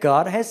grace that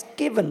God has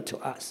given to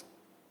us.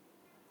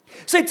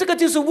 所以这个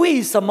就是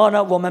为什么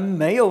呢？我们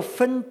没有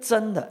纷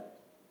争的，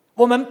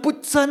我们不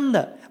争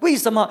的。为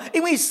什么？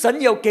因为神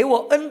有给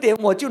我恩典，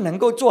我就能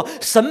够做；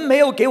神没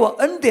有给我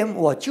恩典，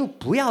我就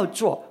不要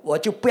做，我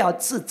就不要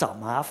自找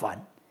麻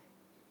烦。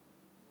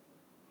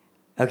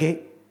Okay?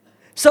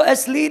 So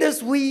as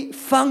leaders, we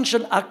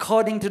function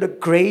according to the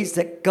grace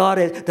that God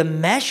has, the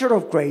measure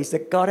of grace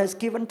that God has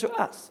given to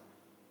us.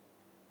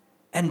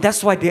 And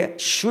that's why there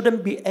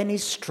shouldn't be any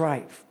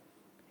strife.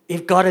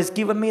 If God has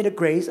given me the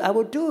grace, I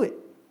will do it.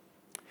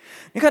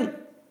 你看，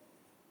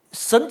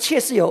神确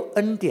实有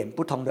恩典，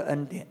不同的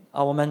恩典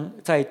啊！我们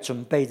在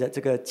准备着这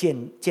个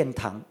建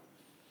堂，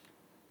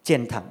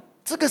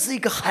这个是一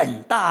个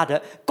很大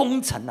的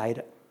工程来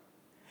的。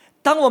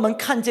当我们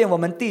看见我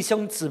们弟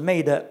兄姊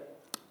妹的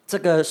这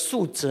个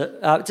素质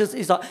啊，就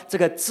是说这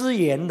个资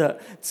源的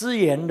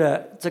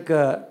这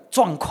个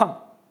状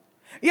况，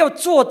要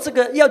做这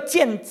个，要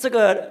建这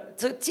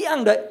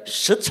样的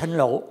10层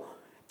楼，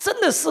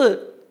真的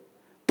是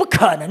不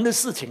可能的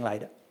事情来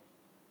的。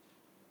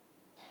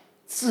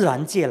自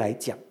然界来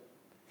讲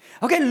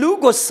 ，OK， 如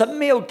果神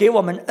没有给我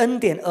们恩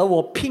典，而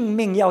我拼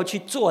命要去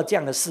做这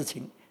样的事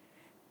情，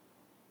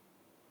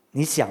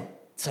你想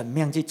怎么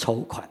样去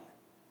筹款？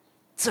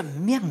怎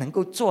么样能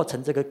够做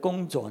成这个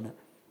工作呢？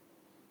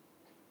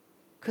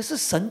可是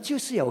神就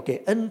是有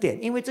给恩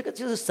典，因为这个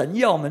就是神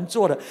要我们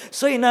做的。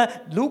所以呢，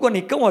如果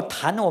你跟我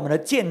谈我们的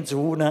建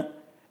筑物呢，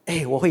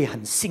我会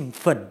很兴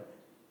奋。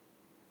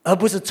而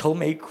不是愁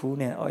眉苦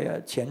脸，哎呀，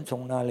钱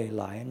从哪里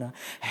来呢？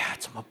哎呀，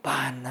怎么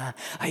办呢？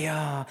哎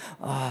呀，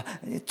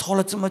拖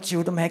了这么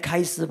久都没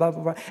开始吧？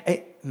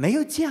没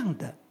有这样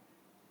的。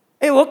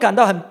我感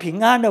到很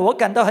平安的，我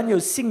感到很有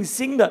信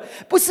心的，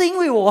不是因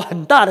为我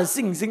很大的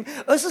信心，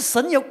而是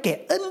神有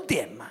给恩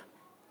典嘛。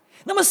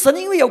那么神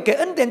因为有给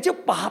恩典，就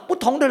把不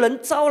同的人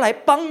招来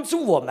帮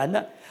助我们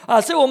呢。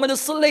所以我们的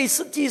室内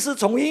设计师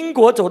从英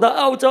国走到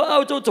澳洲，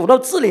澳洲走到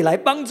这里来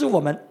帮助我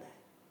们。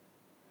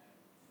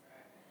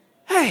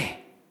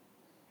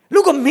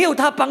如果没有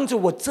他帮助，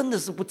我真的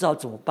是不知道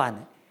怎么办呢，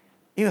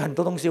因为很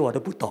多东西我都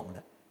不懂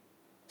的。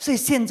所以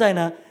现在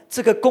呢，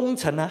这个工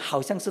程呢，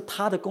好像是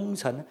他的工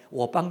程，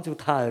我帮助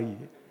他而已。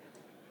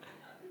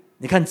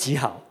你看极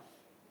好，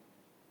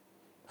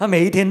他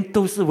每一天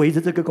都是围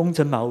着这个工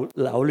程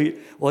劳力，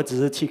我只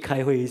是去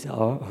开会一下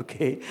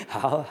OK，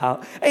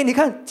 好，你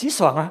看极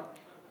爽啊！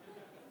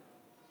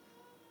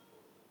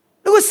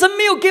如果神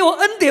没有给我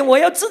恩典，我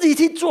要自己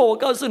去做，我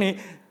告诉你。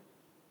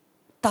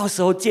到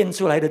时候建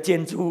出来的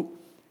建筑，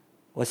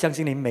我相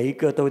信你每一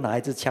个都拿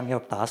一支枪要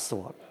打死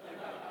我。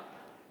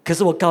可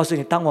是我告诉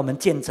你，当我们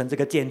建成这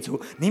个建筑，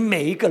你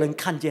每一个人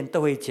看见都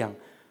会讲：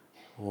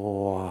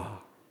哇，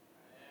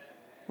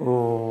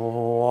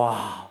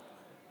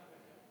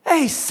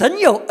神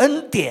有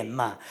恩典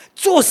嘛，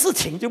做事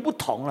情就不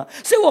同了。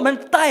所以我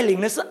们带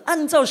领的是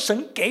按照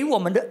神给我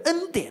们的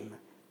恩典嘛，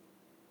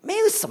没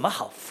有什么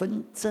好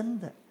纷争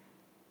的，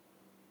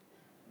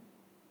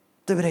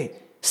对不对？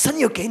神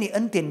有给你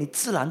恩典，你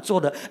自然做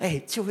的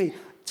就会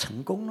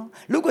成功了。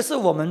如果是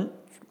我们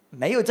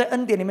没有在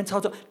恩典里面操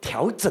作，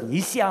调整一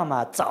下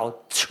嘛，找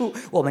出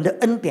我们的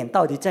恩典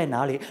到底在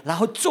哪里，然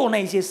后做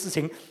那些事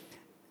情，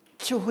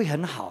就会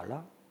很好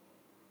了。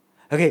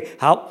OK，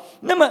 好，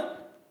那么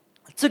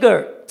这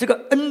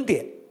个恩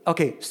典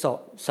 ，OK， so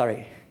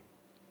sorry.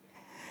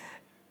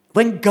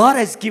 When God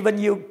has given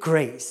you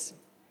grace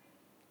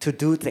to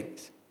do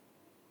things,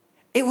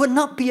 it will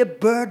not be a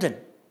burden.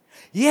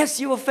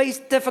 Yes, you will face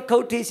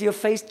difficulties, you will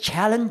face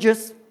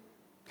challenges,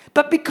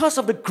 but because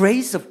of the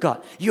grace of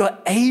God, you are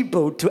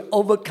able to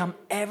overcome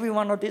every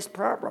one of these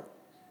problems.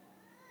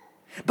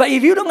 But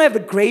if you don't have the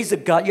grace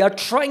of God, you are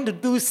trying to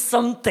do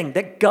something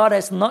that God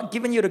has not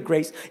given you the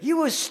grace, you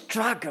will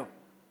struggle.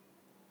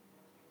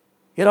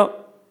 You know,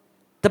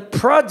 the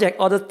project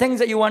or the things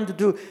that you want to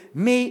do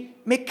may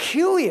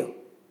kill you,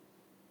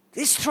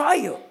 destroy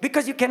you,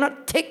 because you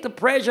cannot take the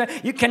pressure,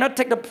 you cannot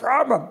take the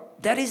problem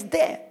that is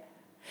there.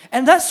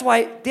 And that's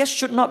why there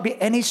should not be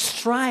any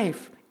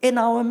strife in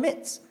our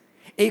midst.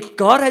 If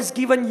God has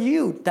given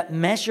you that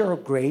measure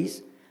of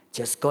grace,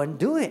 just go and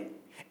do it.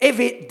 If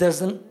it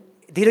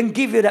didn't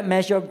give you that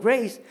measure of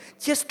grace,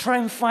 just try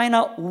and find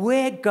out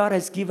where God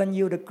has given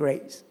you the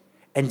grace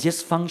and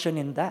just function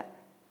in that.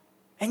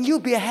 And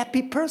you'll be a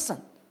happy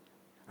person.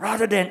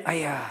 Rather than,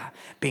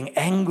 being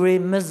angry,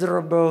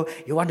 miserable,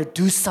 you want to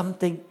do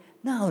something.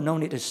 No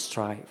need to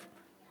strive.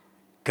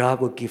 God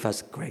will give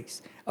us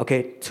grace,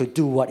 okay, to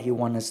do what He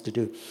wants us to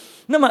do.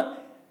 那么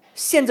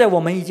现在我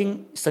们已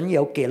经神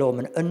有给了我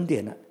们恩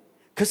典了，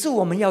可是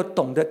我们要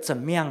懂得怎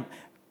么样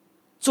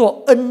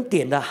做恩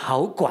典的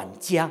好管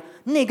家，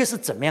那个是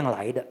怎么样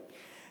来的？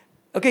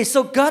 Okay,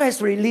 so God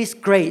has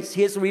released grace.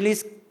 He has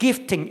released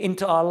gifting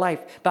into our life.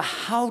 But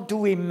how do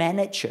we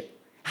manage it?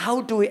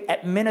 How do we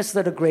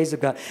administer the grace of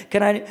God?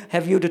 Can I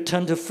have you to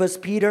turn to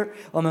 1 Peter?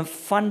 我们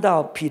翻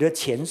到彼得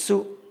前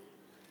书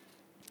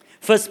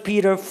 1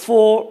 Peter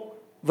 4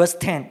 verse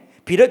 10.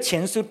 彼得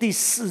前书第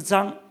4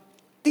章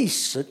第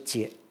10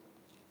节。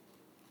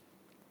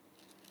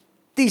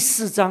第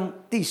4章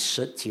第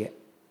10节。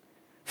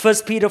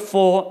1 Peter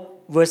 4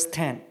 verse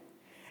 10.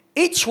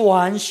 Each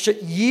one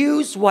should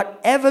use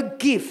whatever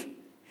gift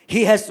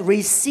he has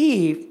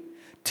received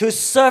to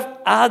serve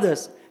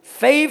others,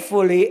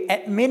 faithfully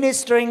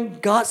administering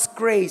God's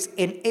grace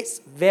in its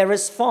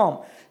various form.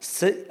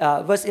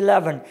 Verse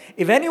 11,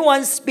 if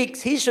anyone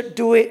speaks, he should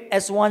do it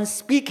as one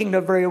speaking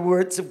the very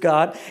words of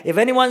God. If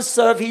anyone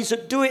serves, he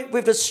should do it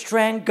with the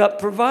strength God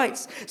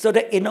provides, so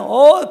that in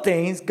all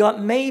things God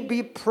may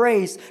be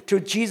praised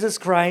through Jesus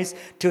Christ.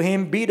 To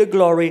Him be the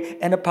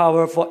glory and the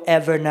power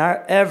forever and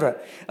ever.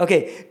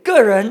 Okay,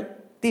 个人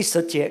第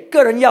10节，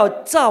个人要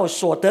照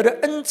所得的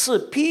恩赐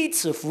彼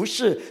此服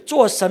侍，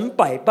做神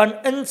百般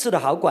恩赐的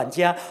好管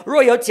家。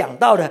若有讲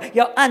道的，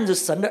要按着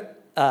神的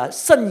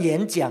圣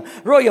言讲；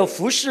若有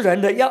服侍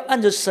人的，要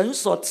按着神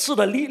所赐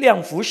的力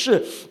量服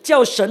侍，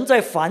叫神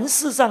在凡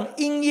事上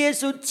因耶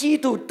稣基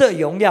督得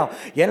荣耀。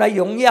原来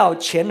荣耀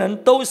全能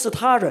都是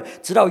他的，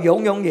直到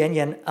永永远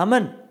远。阿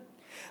们。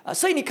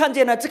所以你看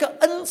见了这个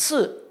恩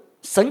赐，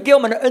神给我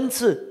们的恩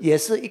赐也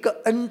是一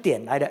个恩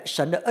典来的，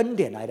神的恩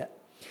典来的。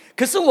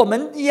可是我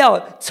们要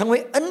成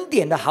为恩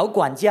典的好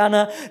管家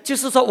呢，就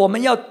是说我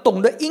们要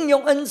懂得应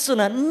用恩赐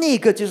呢，那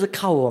个就是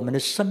靠我们的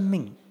生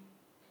命。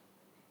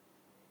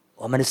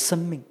我们的生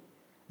命，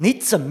你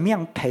怎么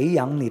样培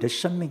养你的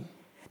生命？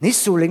你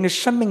属灵的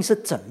生命是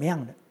怎么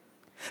样的？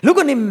如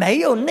果你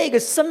没有那个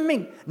生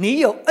命，你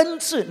有恩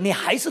赐，你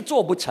还是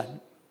做不成。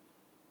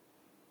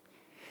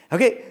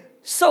Okay,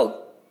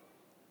 so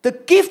the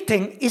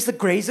gifting is the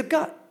grace of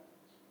God,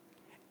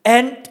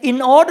 and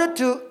in order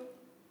to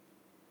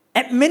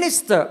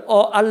administer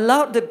or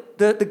allow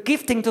the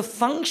gifting to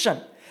function,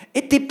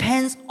 it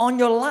depends on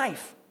your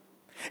life.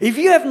 If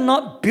you have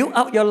not built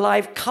up your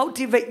life,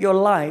 cultivate your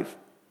life,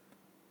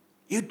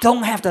 you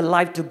don't have the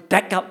life to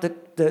back up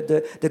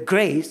the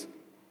grace,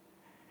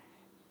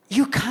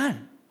 you can't.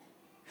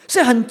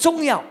 所以很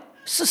重要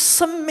是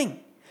生命，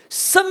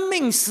生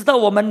命使到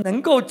我们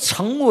能够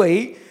成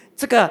为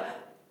这个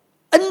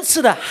恩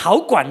赐的好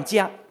管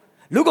家。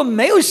如果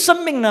没有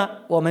生命呢，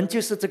我们就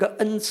是这个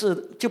恩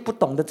赐就不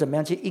懂得怎么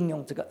样去应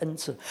用这个恩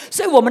赐。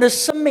所以我们的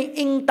生命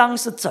应当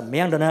是怎么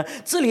样的呢？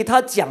这里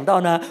他讲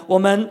到呢，我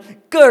们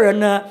个人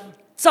呢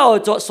照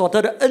着所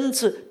得的恩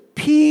赐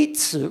彼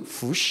此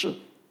服侍。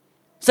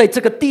所以这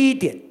个第一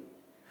点，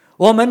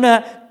我们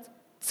呢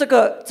这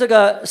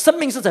个生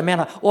命是怎么样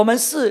的？我们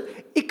是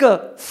一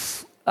个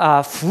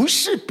服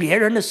侍别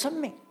人的生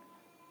命。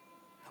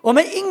我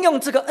们应用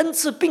这个恩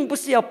赐，并不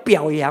是要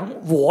表扬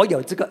我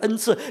有这个恩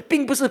赐，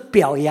并不是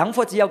表扬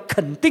或者要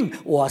肯定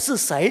我是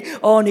谁。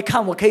哦，你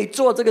看我可以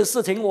做这个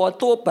事情，我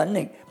多本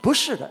领。不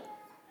是的，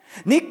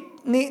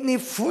你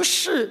服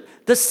侍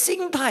的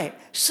心态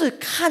是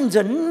看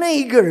着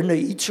那个人的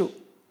益处，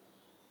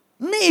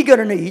那个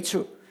人的益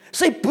处，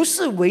所以不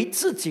是为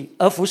自己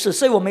而服侍。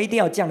所以我们一定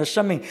要这样的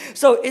生命。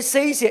So it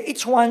says here,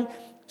 each one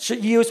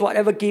should use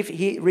whatever gift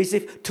he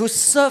received to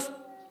serve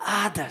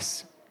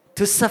others.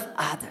 To serve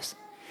others.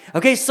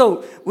 Okay,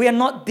 so we are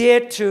not there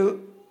to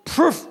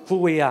prove who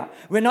we are.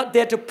 We're not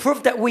there to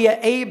prove that we are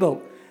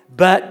able,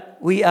 but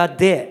we are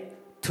there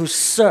to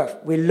serve.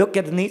 We look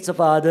at the needs of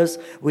others.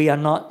 We are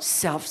not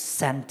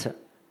self-centered.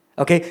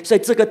 OK， 所以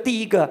这个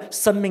第一个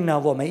生命呢，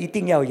我们一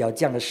定要有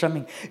这样的生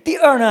命。第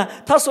二呢，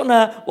他说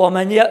呢，我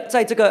们要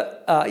在这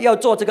个要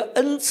做这个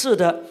恩赐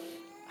的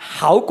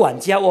好管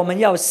家，我们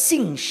要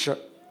信实。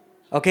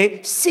OK，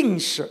 信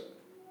实。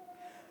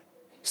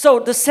So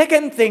the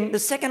second thing, the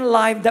second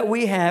life that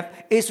we have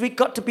is we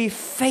got to be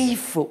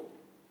faithful,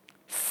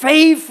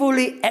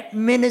 faithfully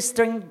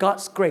administering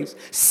God's grace，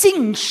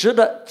 信实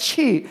的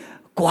去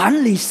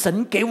管理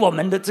神给我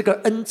们的这个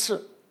恩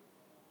赐，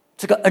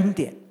这个恩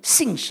典，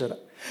信实的。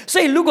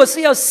所以如果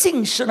是要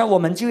信实呢，我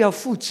们就要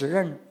负责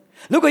任。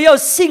如果要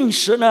信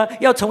实呢，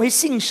要成为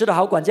信实的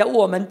好管家，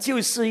我们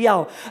就是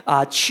要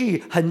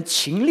去很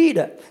勤力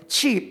的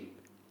去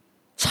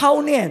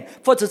操练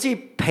或者去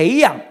培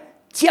养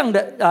这样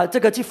的这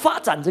个去发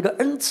展这个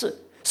恩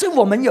赐。所以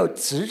我们有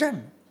责任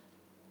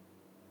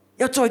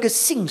要做一个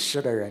信实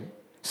的人。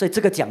所以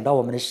这个讲到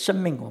我们的生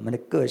命，我们的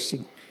个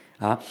性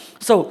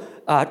So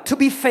to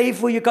be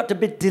faithful, you got to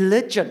be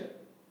diligent.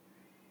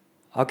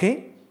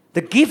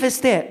 Okay?The gift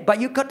is there, but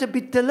you got to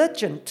be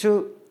diligent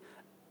to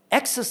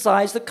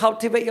exercise, to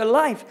cultivate your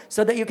life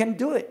so that you can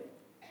do it.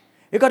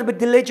 You got to be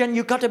diligent.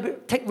 You got to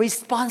take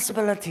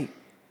responsibility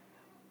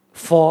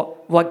for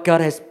what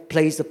God has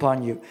placed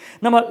upon you.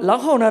 那么然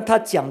后呢，他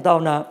讲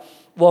到呢，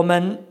我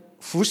们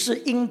服事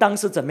应当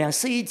是怎么样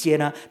？11节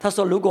呢，他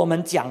说，如果我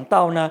们讲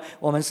到呢，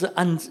我们是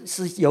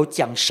有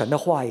讲神的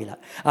话语了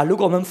如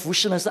果我们服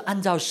事呢是按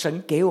照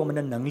神给我们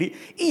的能力，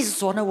意思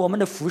说呢，我们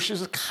的服事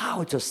是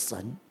靠着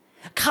神。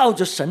靠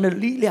着神的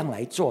力量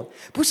来做，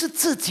不是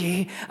自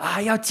己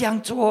要这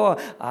样做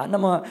那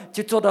么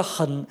就做得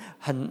很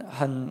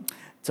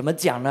怎么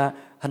讲呢？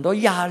很多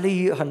压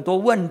力，很多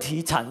问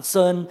题产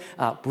生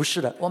不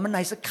是的，我们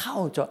乃是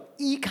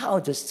依靠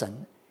着神。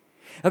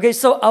Okay,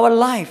 so our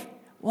life,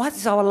 what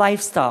is our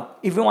lifestyle?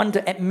 If we want to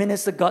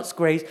administer God's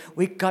grace,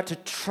 we got to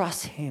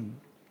trust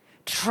Him,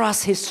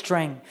 trust His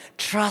strength,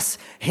 trust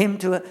Him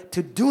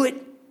to do it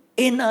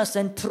in us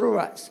and through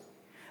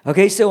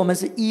us.OK， 所以我们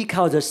是依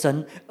靠着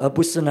神，而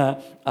不是呢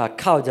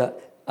靠着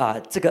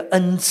这个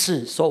恩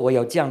赐，说我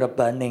有这样的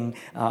本领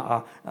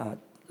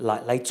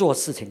来做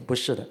事情，不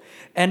是的。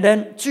And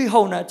then 最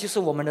后呢，就是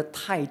我们的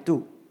态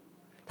度。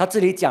他这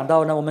里讲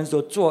到呢，我们所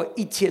做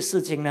一切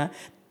事情呢，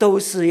都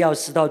是要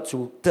使到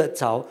主得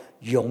着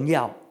荣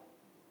耀。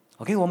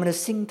OK， 我们的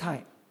心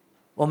态，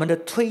我们的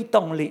推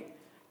动力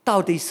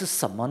到底是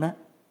什么呢？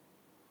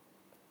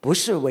不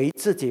是为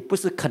自己，不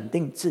是肯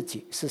定自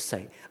己是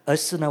谁，而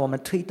是呢，我们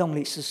推动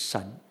力是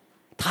神，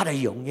他的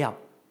荣耀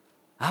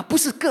不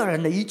是个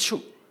人的益处，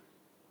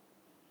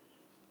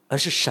而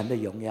是神的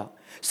荣耀。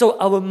So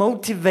our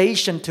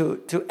motivation to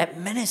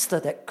administer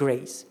that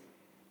grace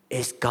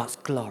is God's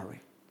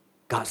glory,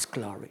 God's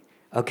glory.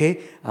 Okay,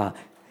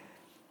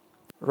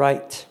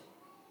 right.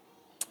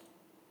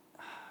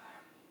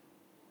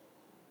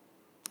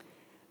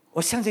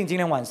我相信今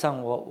天晚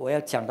上我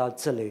要讲到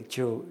这里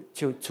就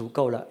足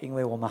够了，因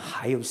为我们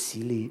还有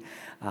洗礼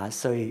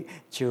所以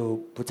就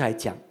不再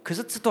讲。可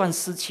是这段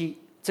时期，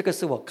这个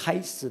是我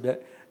开始的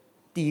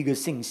第一个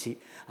信息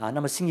那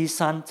么星期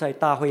三在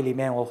大会里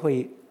面我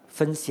会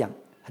分享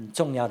很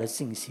重要的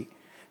信息，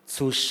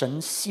属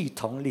神系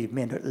统里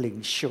面的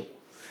领袖。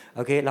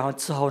OK， 然后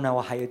之后呢，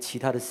我还有其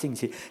他的信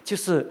息，就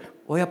是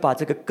我要把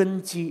这个根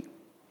基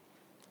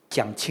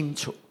讲清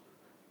楚。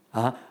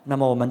那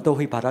么我们都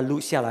会把它录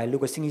下来。如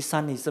果星期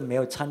三你是没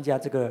有参加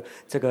这个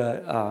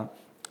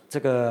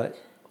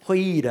会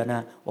议的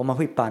呢，我们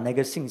会把那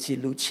个信息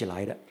录起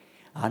来的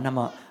那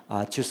么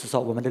就是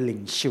说我们的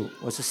领袖，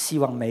我是希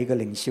望每一个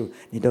领袖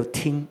你都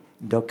听，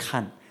你都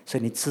看，所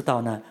以你知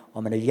道呢，我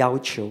们的要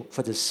求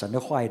或者神的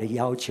话语的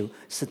要求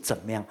是怎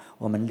么样，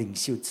我们领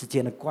袖之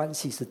间的关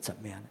系是怎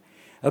么样的。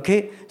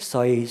OK，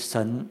 所以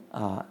神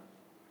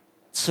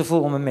赐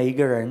福我们每一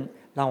个人，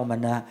让我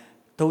们呢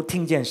都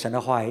听见神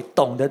的话语，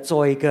懂得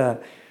做一个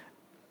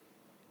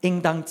应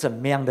当怎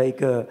么样的一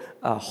个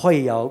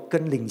会友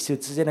跟领袖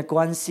之间的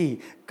关系，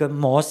跟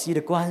摩西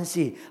的关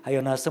系，还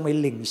有呢，身为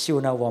领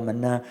袖呢，我们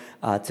呢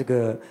这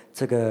个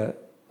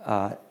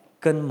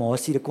跟摩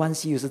西的关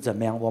系又是怎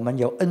么样？我们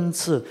有恩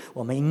赐，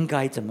我们应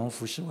该怎么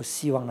服侍？我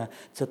希望呢，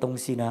这东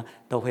西呢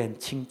都会很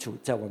清楚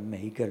在我们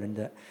每一个人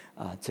的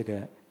这个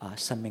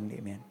生命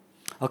里面。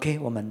OK，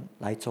 我们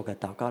来做个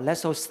祷告。Let's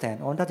all stand，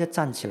 我们大家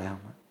站起来好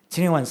吗？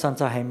今天晚上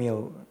在还没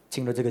有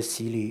进入这个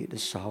洗礼的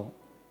时候，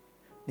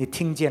你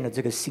听见了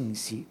这个信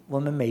息，我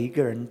们每一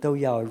个人都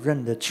要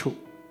认得出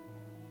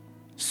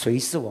谁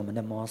是我们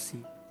的摩西。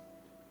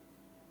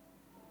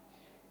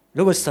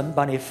如果神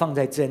把你放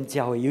在这间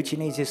教会，尤其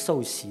那些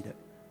受洗的，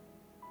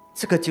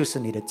这个就是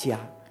你的家，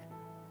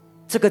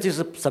这个就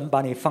是神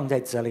把你放在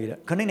这里的。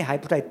可能你还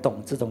不太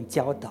懂这种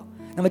教导，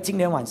那么今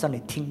天晚上你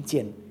听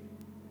见，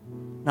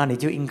那你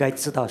就应该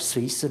知道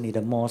谁是你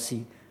的摩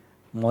西。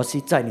摩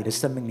西在你的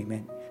生命里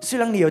面，虽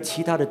然你有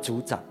其他的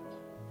组长，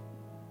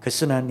可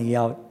是呢，你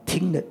要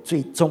听的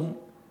最终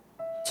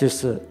就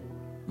是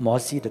摩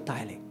西的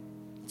带领，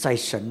在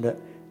神的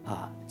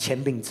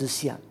权柄之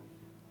下。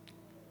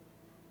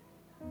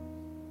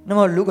那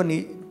么如果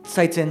你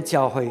在这间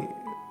教会，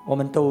我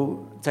们都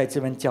在这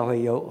边教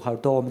会有好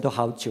多，我们都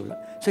好久了。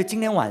所以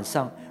今天晚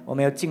上我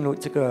们要进入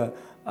这个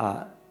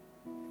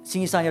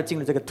星期三要进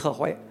入这个特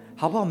会，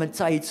好不好？我们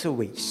再一次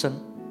尾声。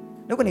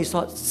如果你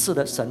说是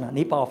的，神啊，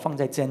你把我放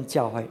在这间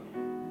教会，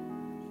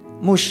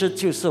牧师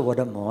就是我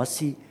的摩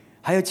西，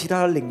还有其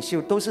他的领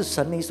袖都是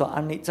神你所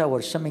安立在我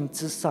的生命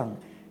之上。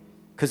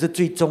可是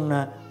最终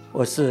呢，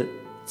我是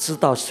知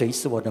道谁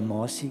是我的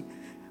摩西，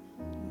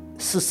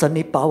是神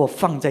你把我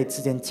放在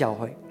这间教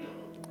会。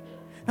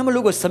那么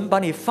如果神把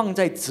你放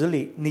在这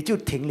里，你就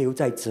停留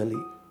在这里，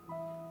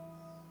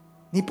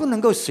你不能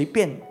够随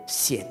便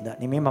选的，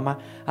你明白吗？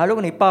如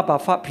果你爸爸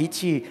发脾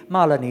气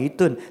骂了你一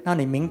顿，那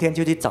你明天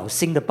就去找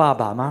新的爸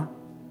爸吗？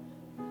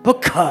不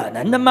可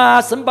能的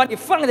嘛！神把你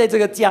放在这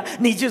个家，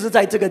你就是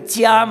在这个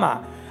家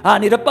嘛。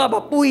你的爸爸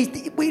不一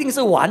定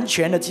是完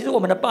全的，其实我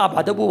们的爸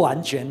爸都不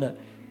完全的。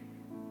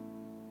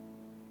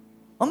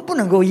我们不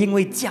能够因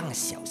为这样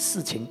小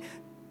事情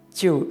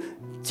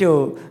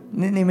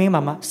你明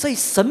白吗？所以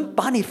神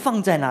把你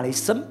放在哪里，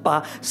神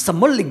把什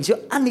么领袖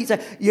安立在，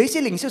有一些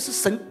领袖是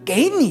神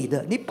给你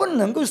的，你不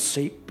能够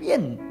随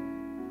便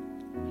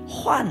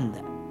换的，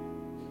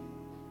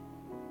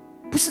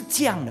不是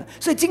这样的。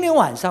所以今天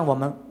晚上我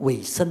们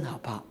尾声好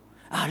不好？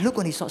如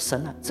果你说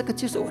神啊，这个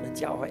就是我的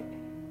教会，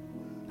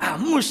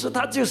牧师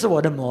他就是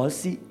我的摩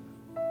西，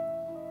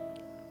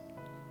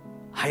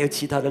还有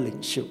其他的领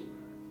袖，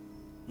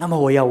那么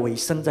我要委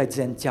身在这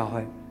间教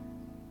会，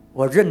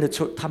我认得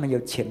出他们有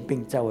权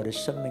柄在我的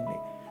生命里。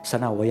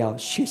神啊，我要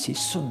学习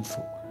顺服，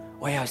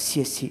我要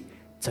学习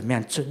怎么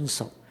样遵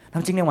守。那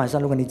么今天晚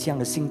上如果你这样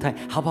的心态，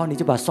好不好？你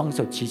就把双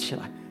手举起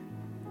来，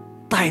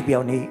代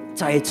表你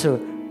再一次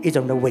一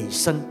种的委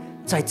身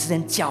在这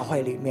间教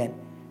会里面，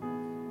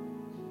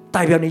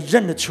代表你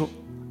认得出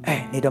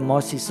你的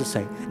摩西是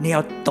谁，你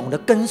要懂得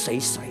跟随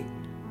谁。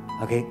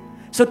 Okay?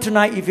 So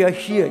tonight if you're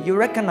here, you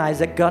recognize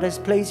that God has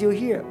placed you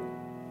here,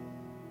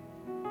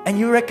 and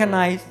you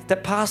recognize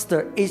that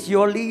pastor is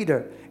your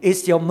leader,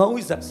 is your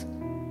Moses.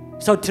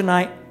 So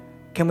tonight,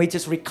 can we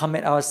just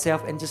recommit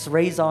ourselves and just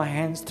raise our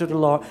hands to the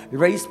Lord,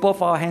 raise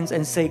both our hands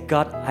and say,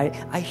 God,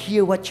 I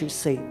hear what you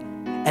say,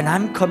 and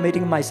I'm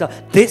committing myself.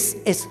 This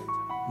is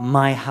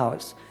my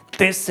house.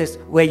 This is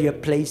where you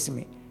place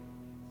me,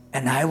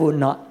 and I will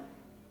not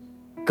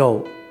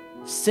go,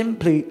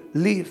 simply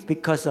leave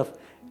because of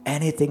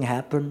anything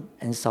happen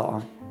and so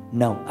on.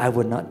 No, I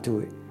will not do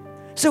it.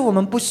 所以我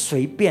们不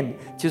随便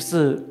就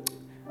是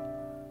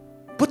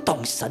不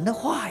懂神的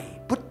话语，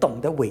不懂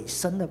得委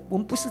身的，我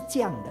们不是这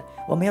样的，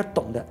我们要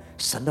懂得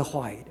神的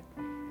话语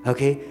的。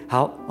 OK，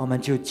 好，我们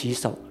就举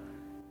手。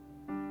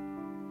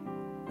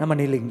那么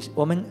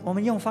我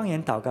们用方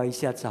言祷告一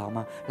下子好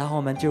吗？然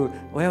后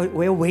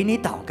我要为你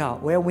祷告，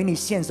我要为你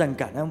献上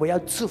感恩，我要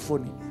祝福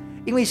你，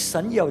因为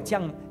神有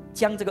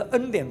将这个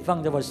恩典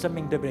放在我生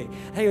命，对不对？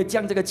他有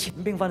将这个权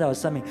柄放在我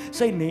生命，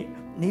所以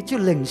你就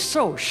领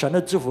受神的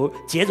祝福，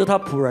接着他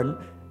仆人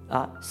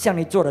向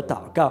你做的祷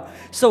告。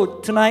 So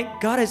tonight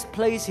God has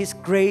placed His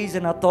grace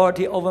and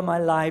authority over my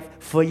life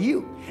for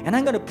you, and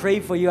I'm going to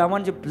pray for you. I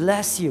want to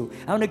bless you.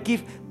 I want to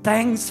give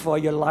thanks for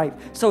your life.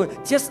 So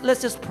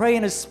let's just pray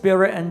in the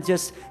Spirit and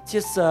just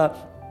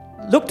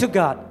look to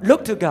God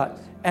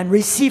and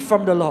receive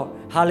from the Lord.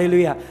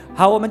 Hallelujah.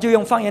 好，我们就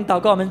用方言祷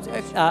告，我们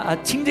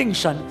亲近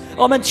神，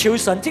我们求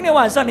神。今天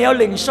晚上你要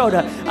领受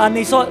的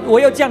你说我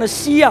有这样的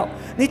需要，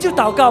你就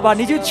祷告吧，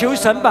你就求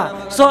神吧，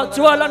说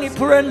主啊，让你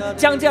仆人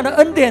将这样的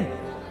恩典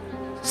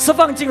释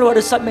放进入我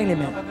的生命里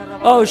面。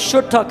哦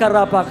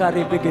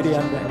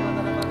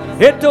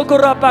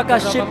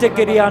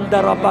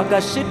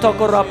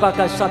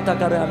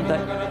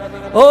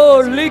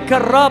，Oh,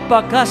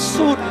 likarapa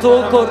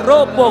kasuto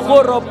korobo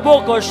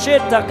koroboko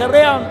sheta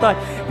kareanta.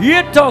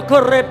 Yito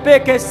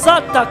korepeke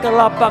sata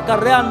karapa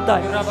kareanta.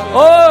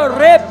 Oh,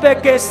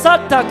 repeke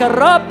sata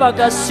karapa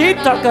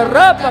kasita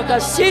karapa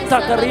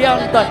kasita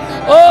kareanta.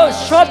 Oh,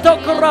 shoto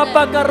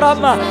karapa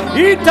karama.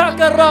 Ita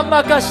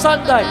karama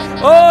kasanda.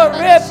 Oh,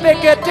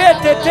 repeke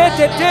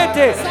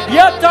tete.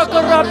 Yata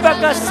karapa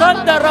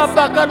kasanda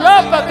rapa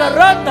karapa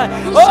karanta.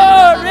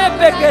 Oh,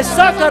 repeke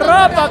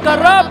sakarapa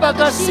karapa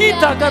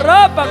kasita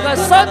karapa. Oh,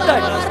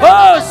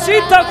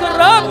 sita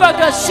karapa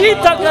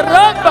kasita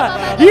karapa.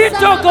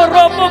 Ito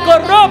korobo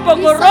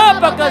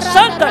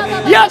kasanta.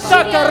 Yata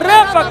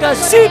karapa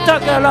kasita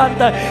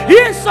karanta.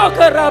 Iso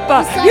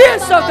karapa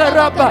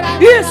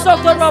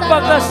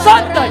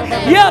kasanta.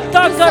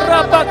 Yata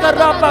karapa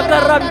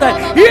karanta.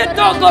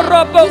 Ito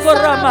korobo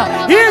karama.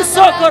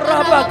 Iso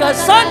karapa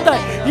kasanta.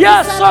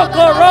 Yaso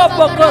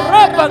korobo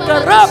karapa.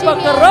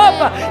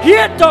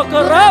 Ito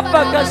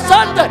karapa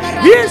kasanta.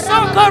 Iso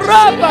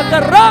karapa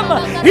karama.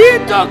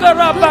 Ito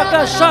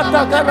karapaka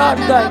shata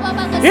karandai.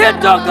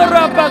 Ito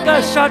karapaka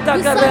shata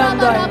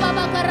karandai.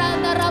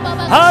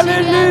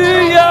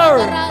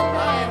 Hallelujah.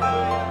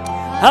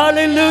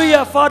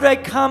 Hallelujah. Father, I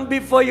come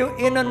before you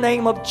in the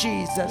name of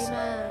Jesus.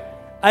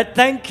 I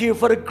thank you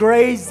for the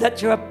grace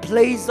that you have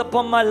placed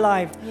upon my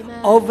life.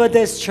 Over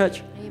this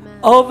church,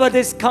 over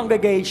this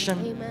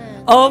congregation.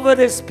 over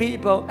these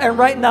people. And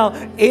right now,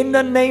 in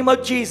the name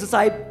of Jesus,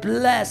 I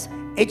bless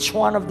each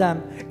one of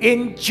them.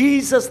 In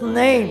Jesus'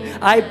 name,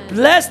 I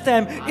bless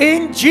them.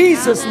 In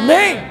Jesus'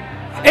 name.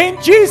 In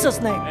Jesus'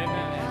 name.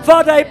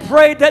 Father, I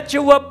pray that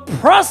you will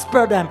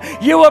prosper them.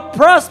 You will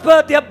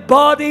prosper their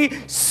body,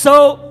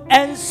 soul,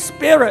 and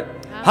spirit.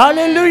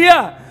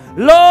 Hallelujah.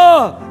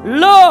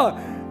 Lord,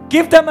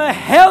 give them a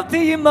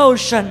healthy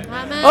emotion.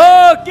 Amen.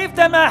 Oh, give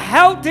them a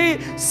healthy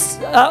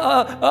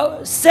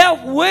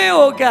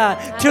self-will, God,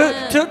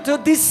 to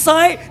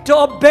decide to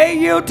obey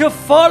you, to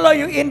follow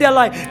you in their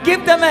life.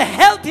 Give them a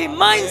healthy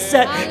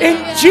mindset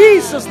in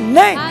Jesus'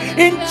 name.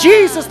 In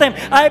Jesus' name,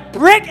 I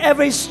break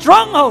every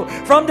stronghold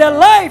from their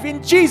life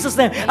in Jesus'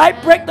 name. I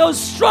break those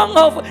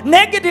strongholds,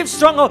 negative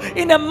strongholds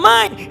in their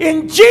mind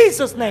in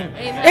Jesus' name.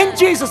 In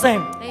Jesus'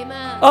 name.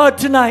 Amen. Oh,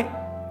 tonight,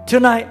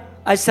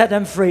 I set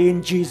them free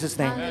in Jesus'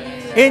 name.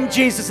 In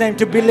Jesus' name,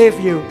 to believe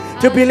you,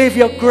 to believe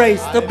your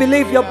grace, to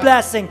believe your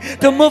blessing,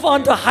 to move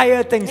on to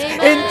higher things.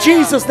 In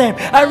Jesus' name,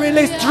 I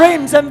release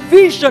dreams and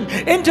vision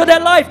into their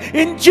life.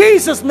 In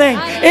Jesus' name,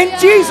 in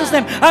Jesus'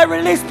 name, I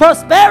release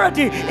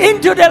prosperity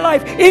into their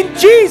life. In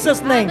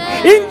Jesus' name,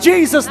 in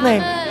Jesus'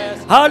 name.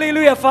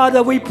 Hallelujah,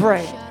 Father, we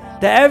pray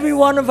that every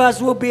one of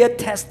us will be a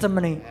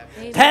testimony.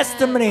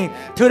 Testimony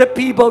to the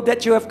people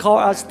that you have called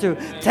us to.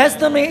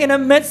 Testimony in the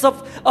midst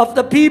of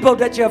the people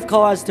that you have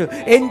called us to.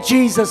 In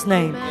Jesus'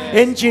 name.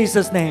 In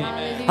Jesus' name.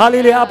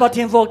 Hallelujah. 阿爸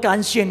天父，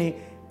感谢你，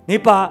你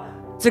把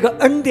这个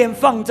恩典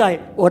放在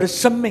我的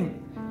生命，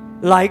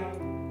来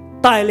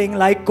带领、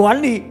来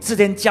管理这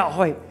间教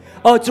会。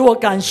哦，主，我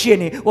感谢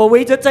你，我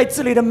为着在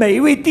这里的每一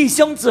位弟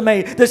兄姊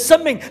妹的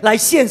生命来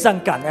献上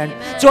感恩。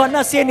主啊，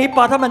那些你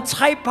把他们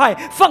差派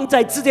放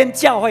在这间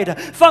教会的，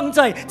放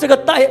在这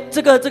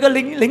个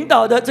领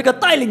导的这个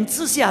带领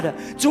之下的，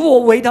主，我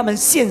为他们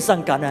献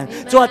上感恩。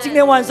主啊，今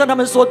天晚上他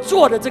们所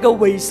做的这个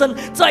尾声，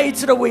再一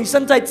次的尾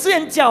声，在这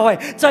间教会，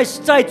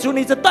在主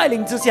你的带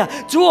领之下，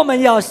主我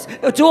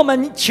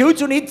们求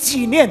主你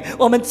纪念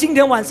我们今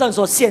天晚上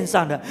所献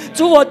上的。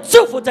主，我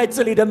祝福在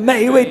这里的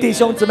每一位弟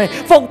兄姊妹，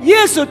奉耶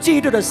稣基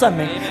督的圣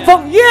名，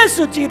奉耶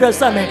稣基督的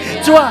圣名，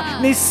主啊，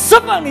你释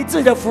放你自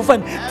己的福分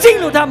进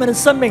入他们的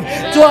生命，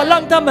主啊，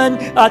让他们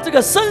这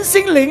个身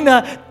心灵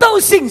呢都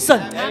兴盛，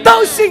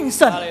都兴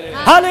盛。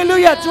哈利路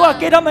亚！主啊，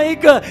给他们一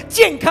个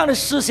健康的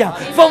思想，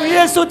奉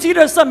耶稣基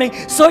督的圣名，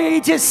所有一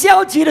切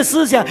消极的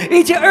思想，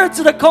一切恶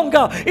质的控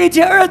告，一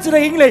切恶质的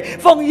淫累，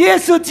奉耶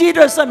稣基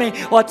督的圣名，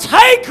我拆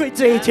毁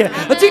这一切。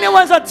我今天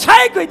晚上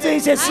拆毁这一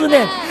切思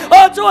念。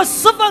哦，主啊，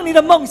释放你的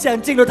梦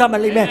想进入他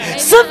们里面，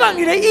释放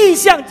你的意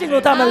象进入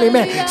他们里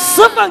面，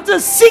释放这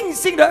信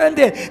心的恩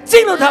典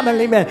进入他们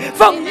里面。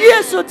奉耶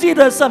稣基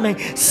督的圣名，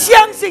相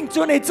信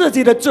主你自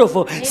己的祝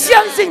福，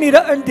相信你的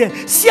恩典，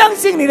相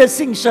信你的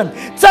信圣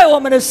在我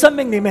们的生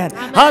命里面。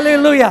哈利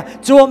路亚！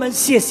主，我们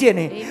谢谢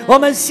你，我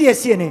们谢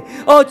谢你。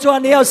哦，主啊，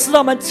你要使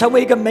我们成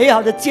为一个美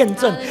好的见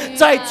证，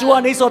在主啊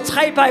你所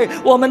差派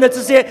我们的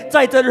这些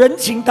在这人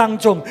情当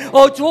中，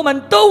哦，主，我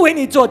们都为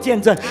你做见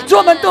证，主，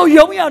我们都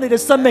荣耀你的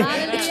生命，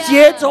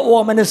接着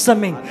我们的生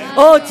命，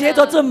哦，接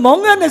着这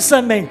蒙恩的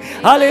生命。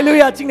哈利路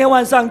亚！今天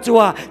晚上，主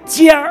啊，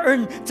加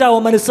恩在我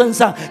们的身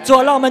上，主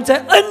啊，让我们在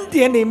恩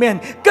典里面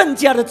更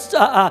加的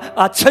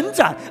成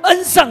长，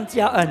恩上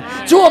加恩。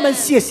主，我们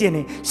谢谢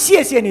你，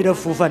谢谢你的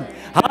福分。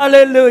哈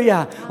利路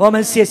亚！我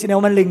们谢谢你，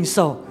我们领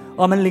受，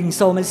我们领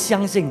受，我们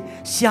相信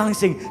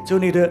主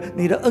你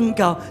的恩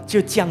膏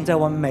就降在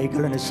我们每一个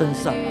人的身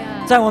上，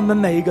在我们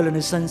每一个人的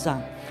身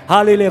上。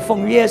哈利路亚！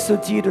奉耶稣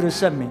基督的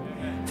圣名，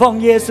奉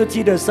耶稣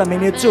基督的圣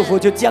名，你的祝福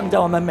就降在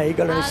我们每一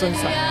个人的身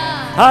上。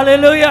哈利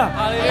路亚！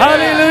哈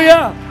利路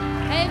亚！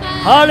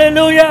哈利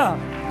路亚！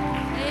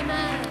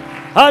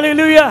哈利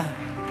路亚！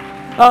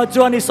啊，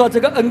主啊，你说这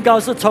个恩膏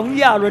是从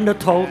亚伦的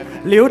头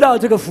流到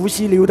这个伏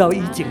羲，流到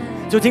衣襟。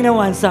主，今天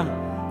晚上，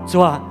主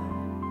啊，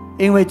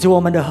因为主我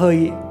们的合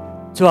一，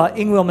主啊，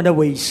因为我们的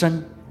尾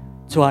声，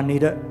主啊，你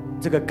的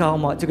这个膏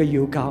抹，这个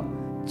油膏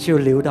就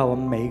流到我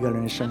们每一个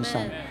人的身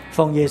上。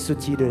奉耶稣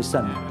基督的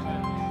圣名，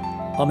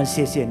我们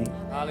谢谢你，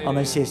我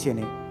们谢谢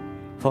你，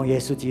奉耶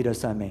稣基督的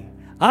圣名，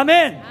阿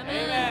门，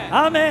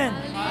阿门，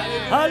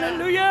哈利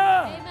路亚。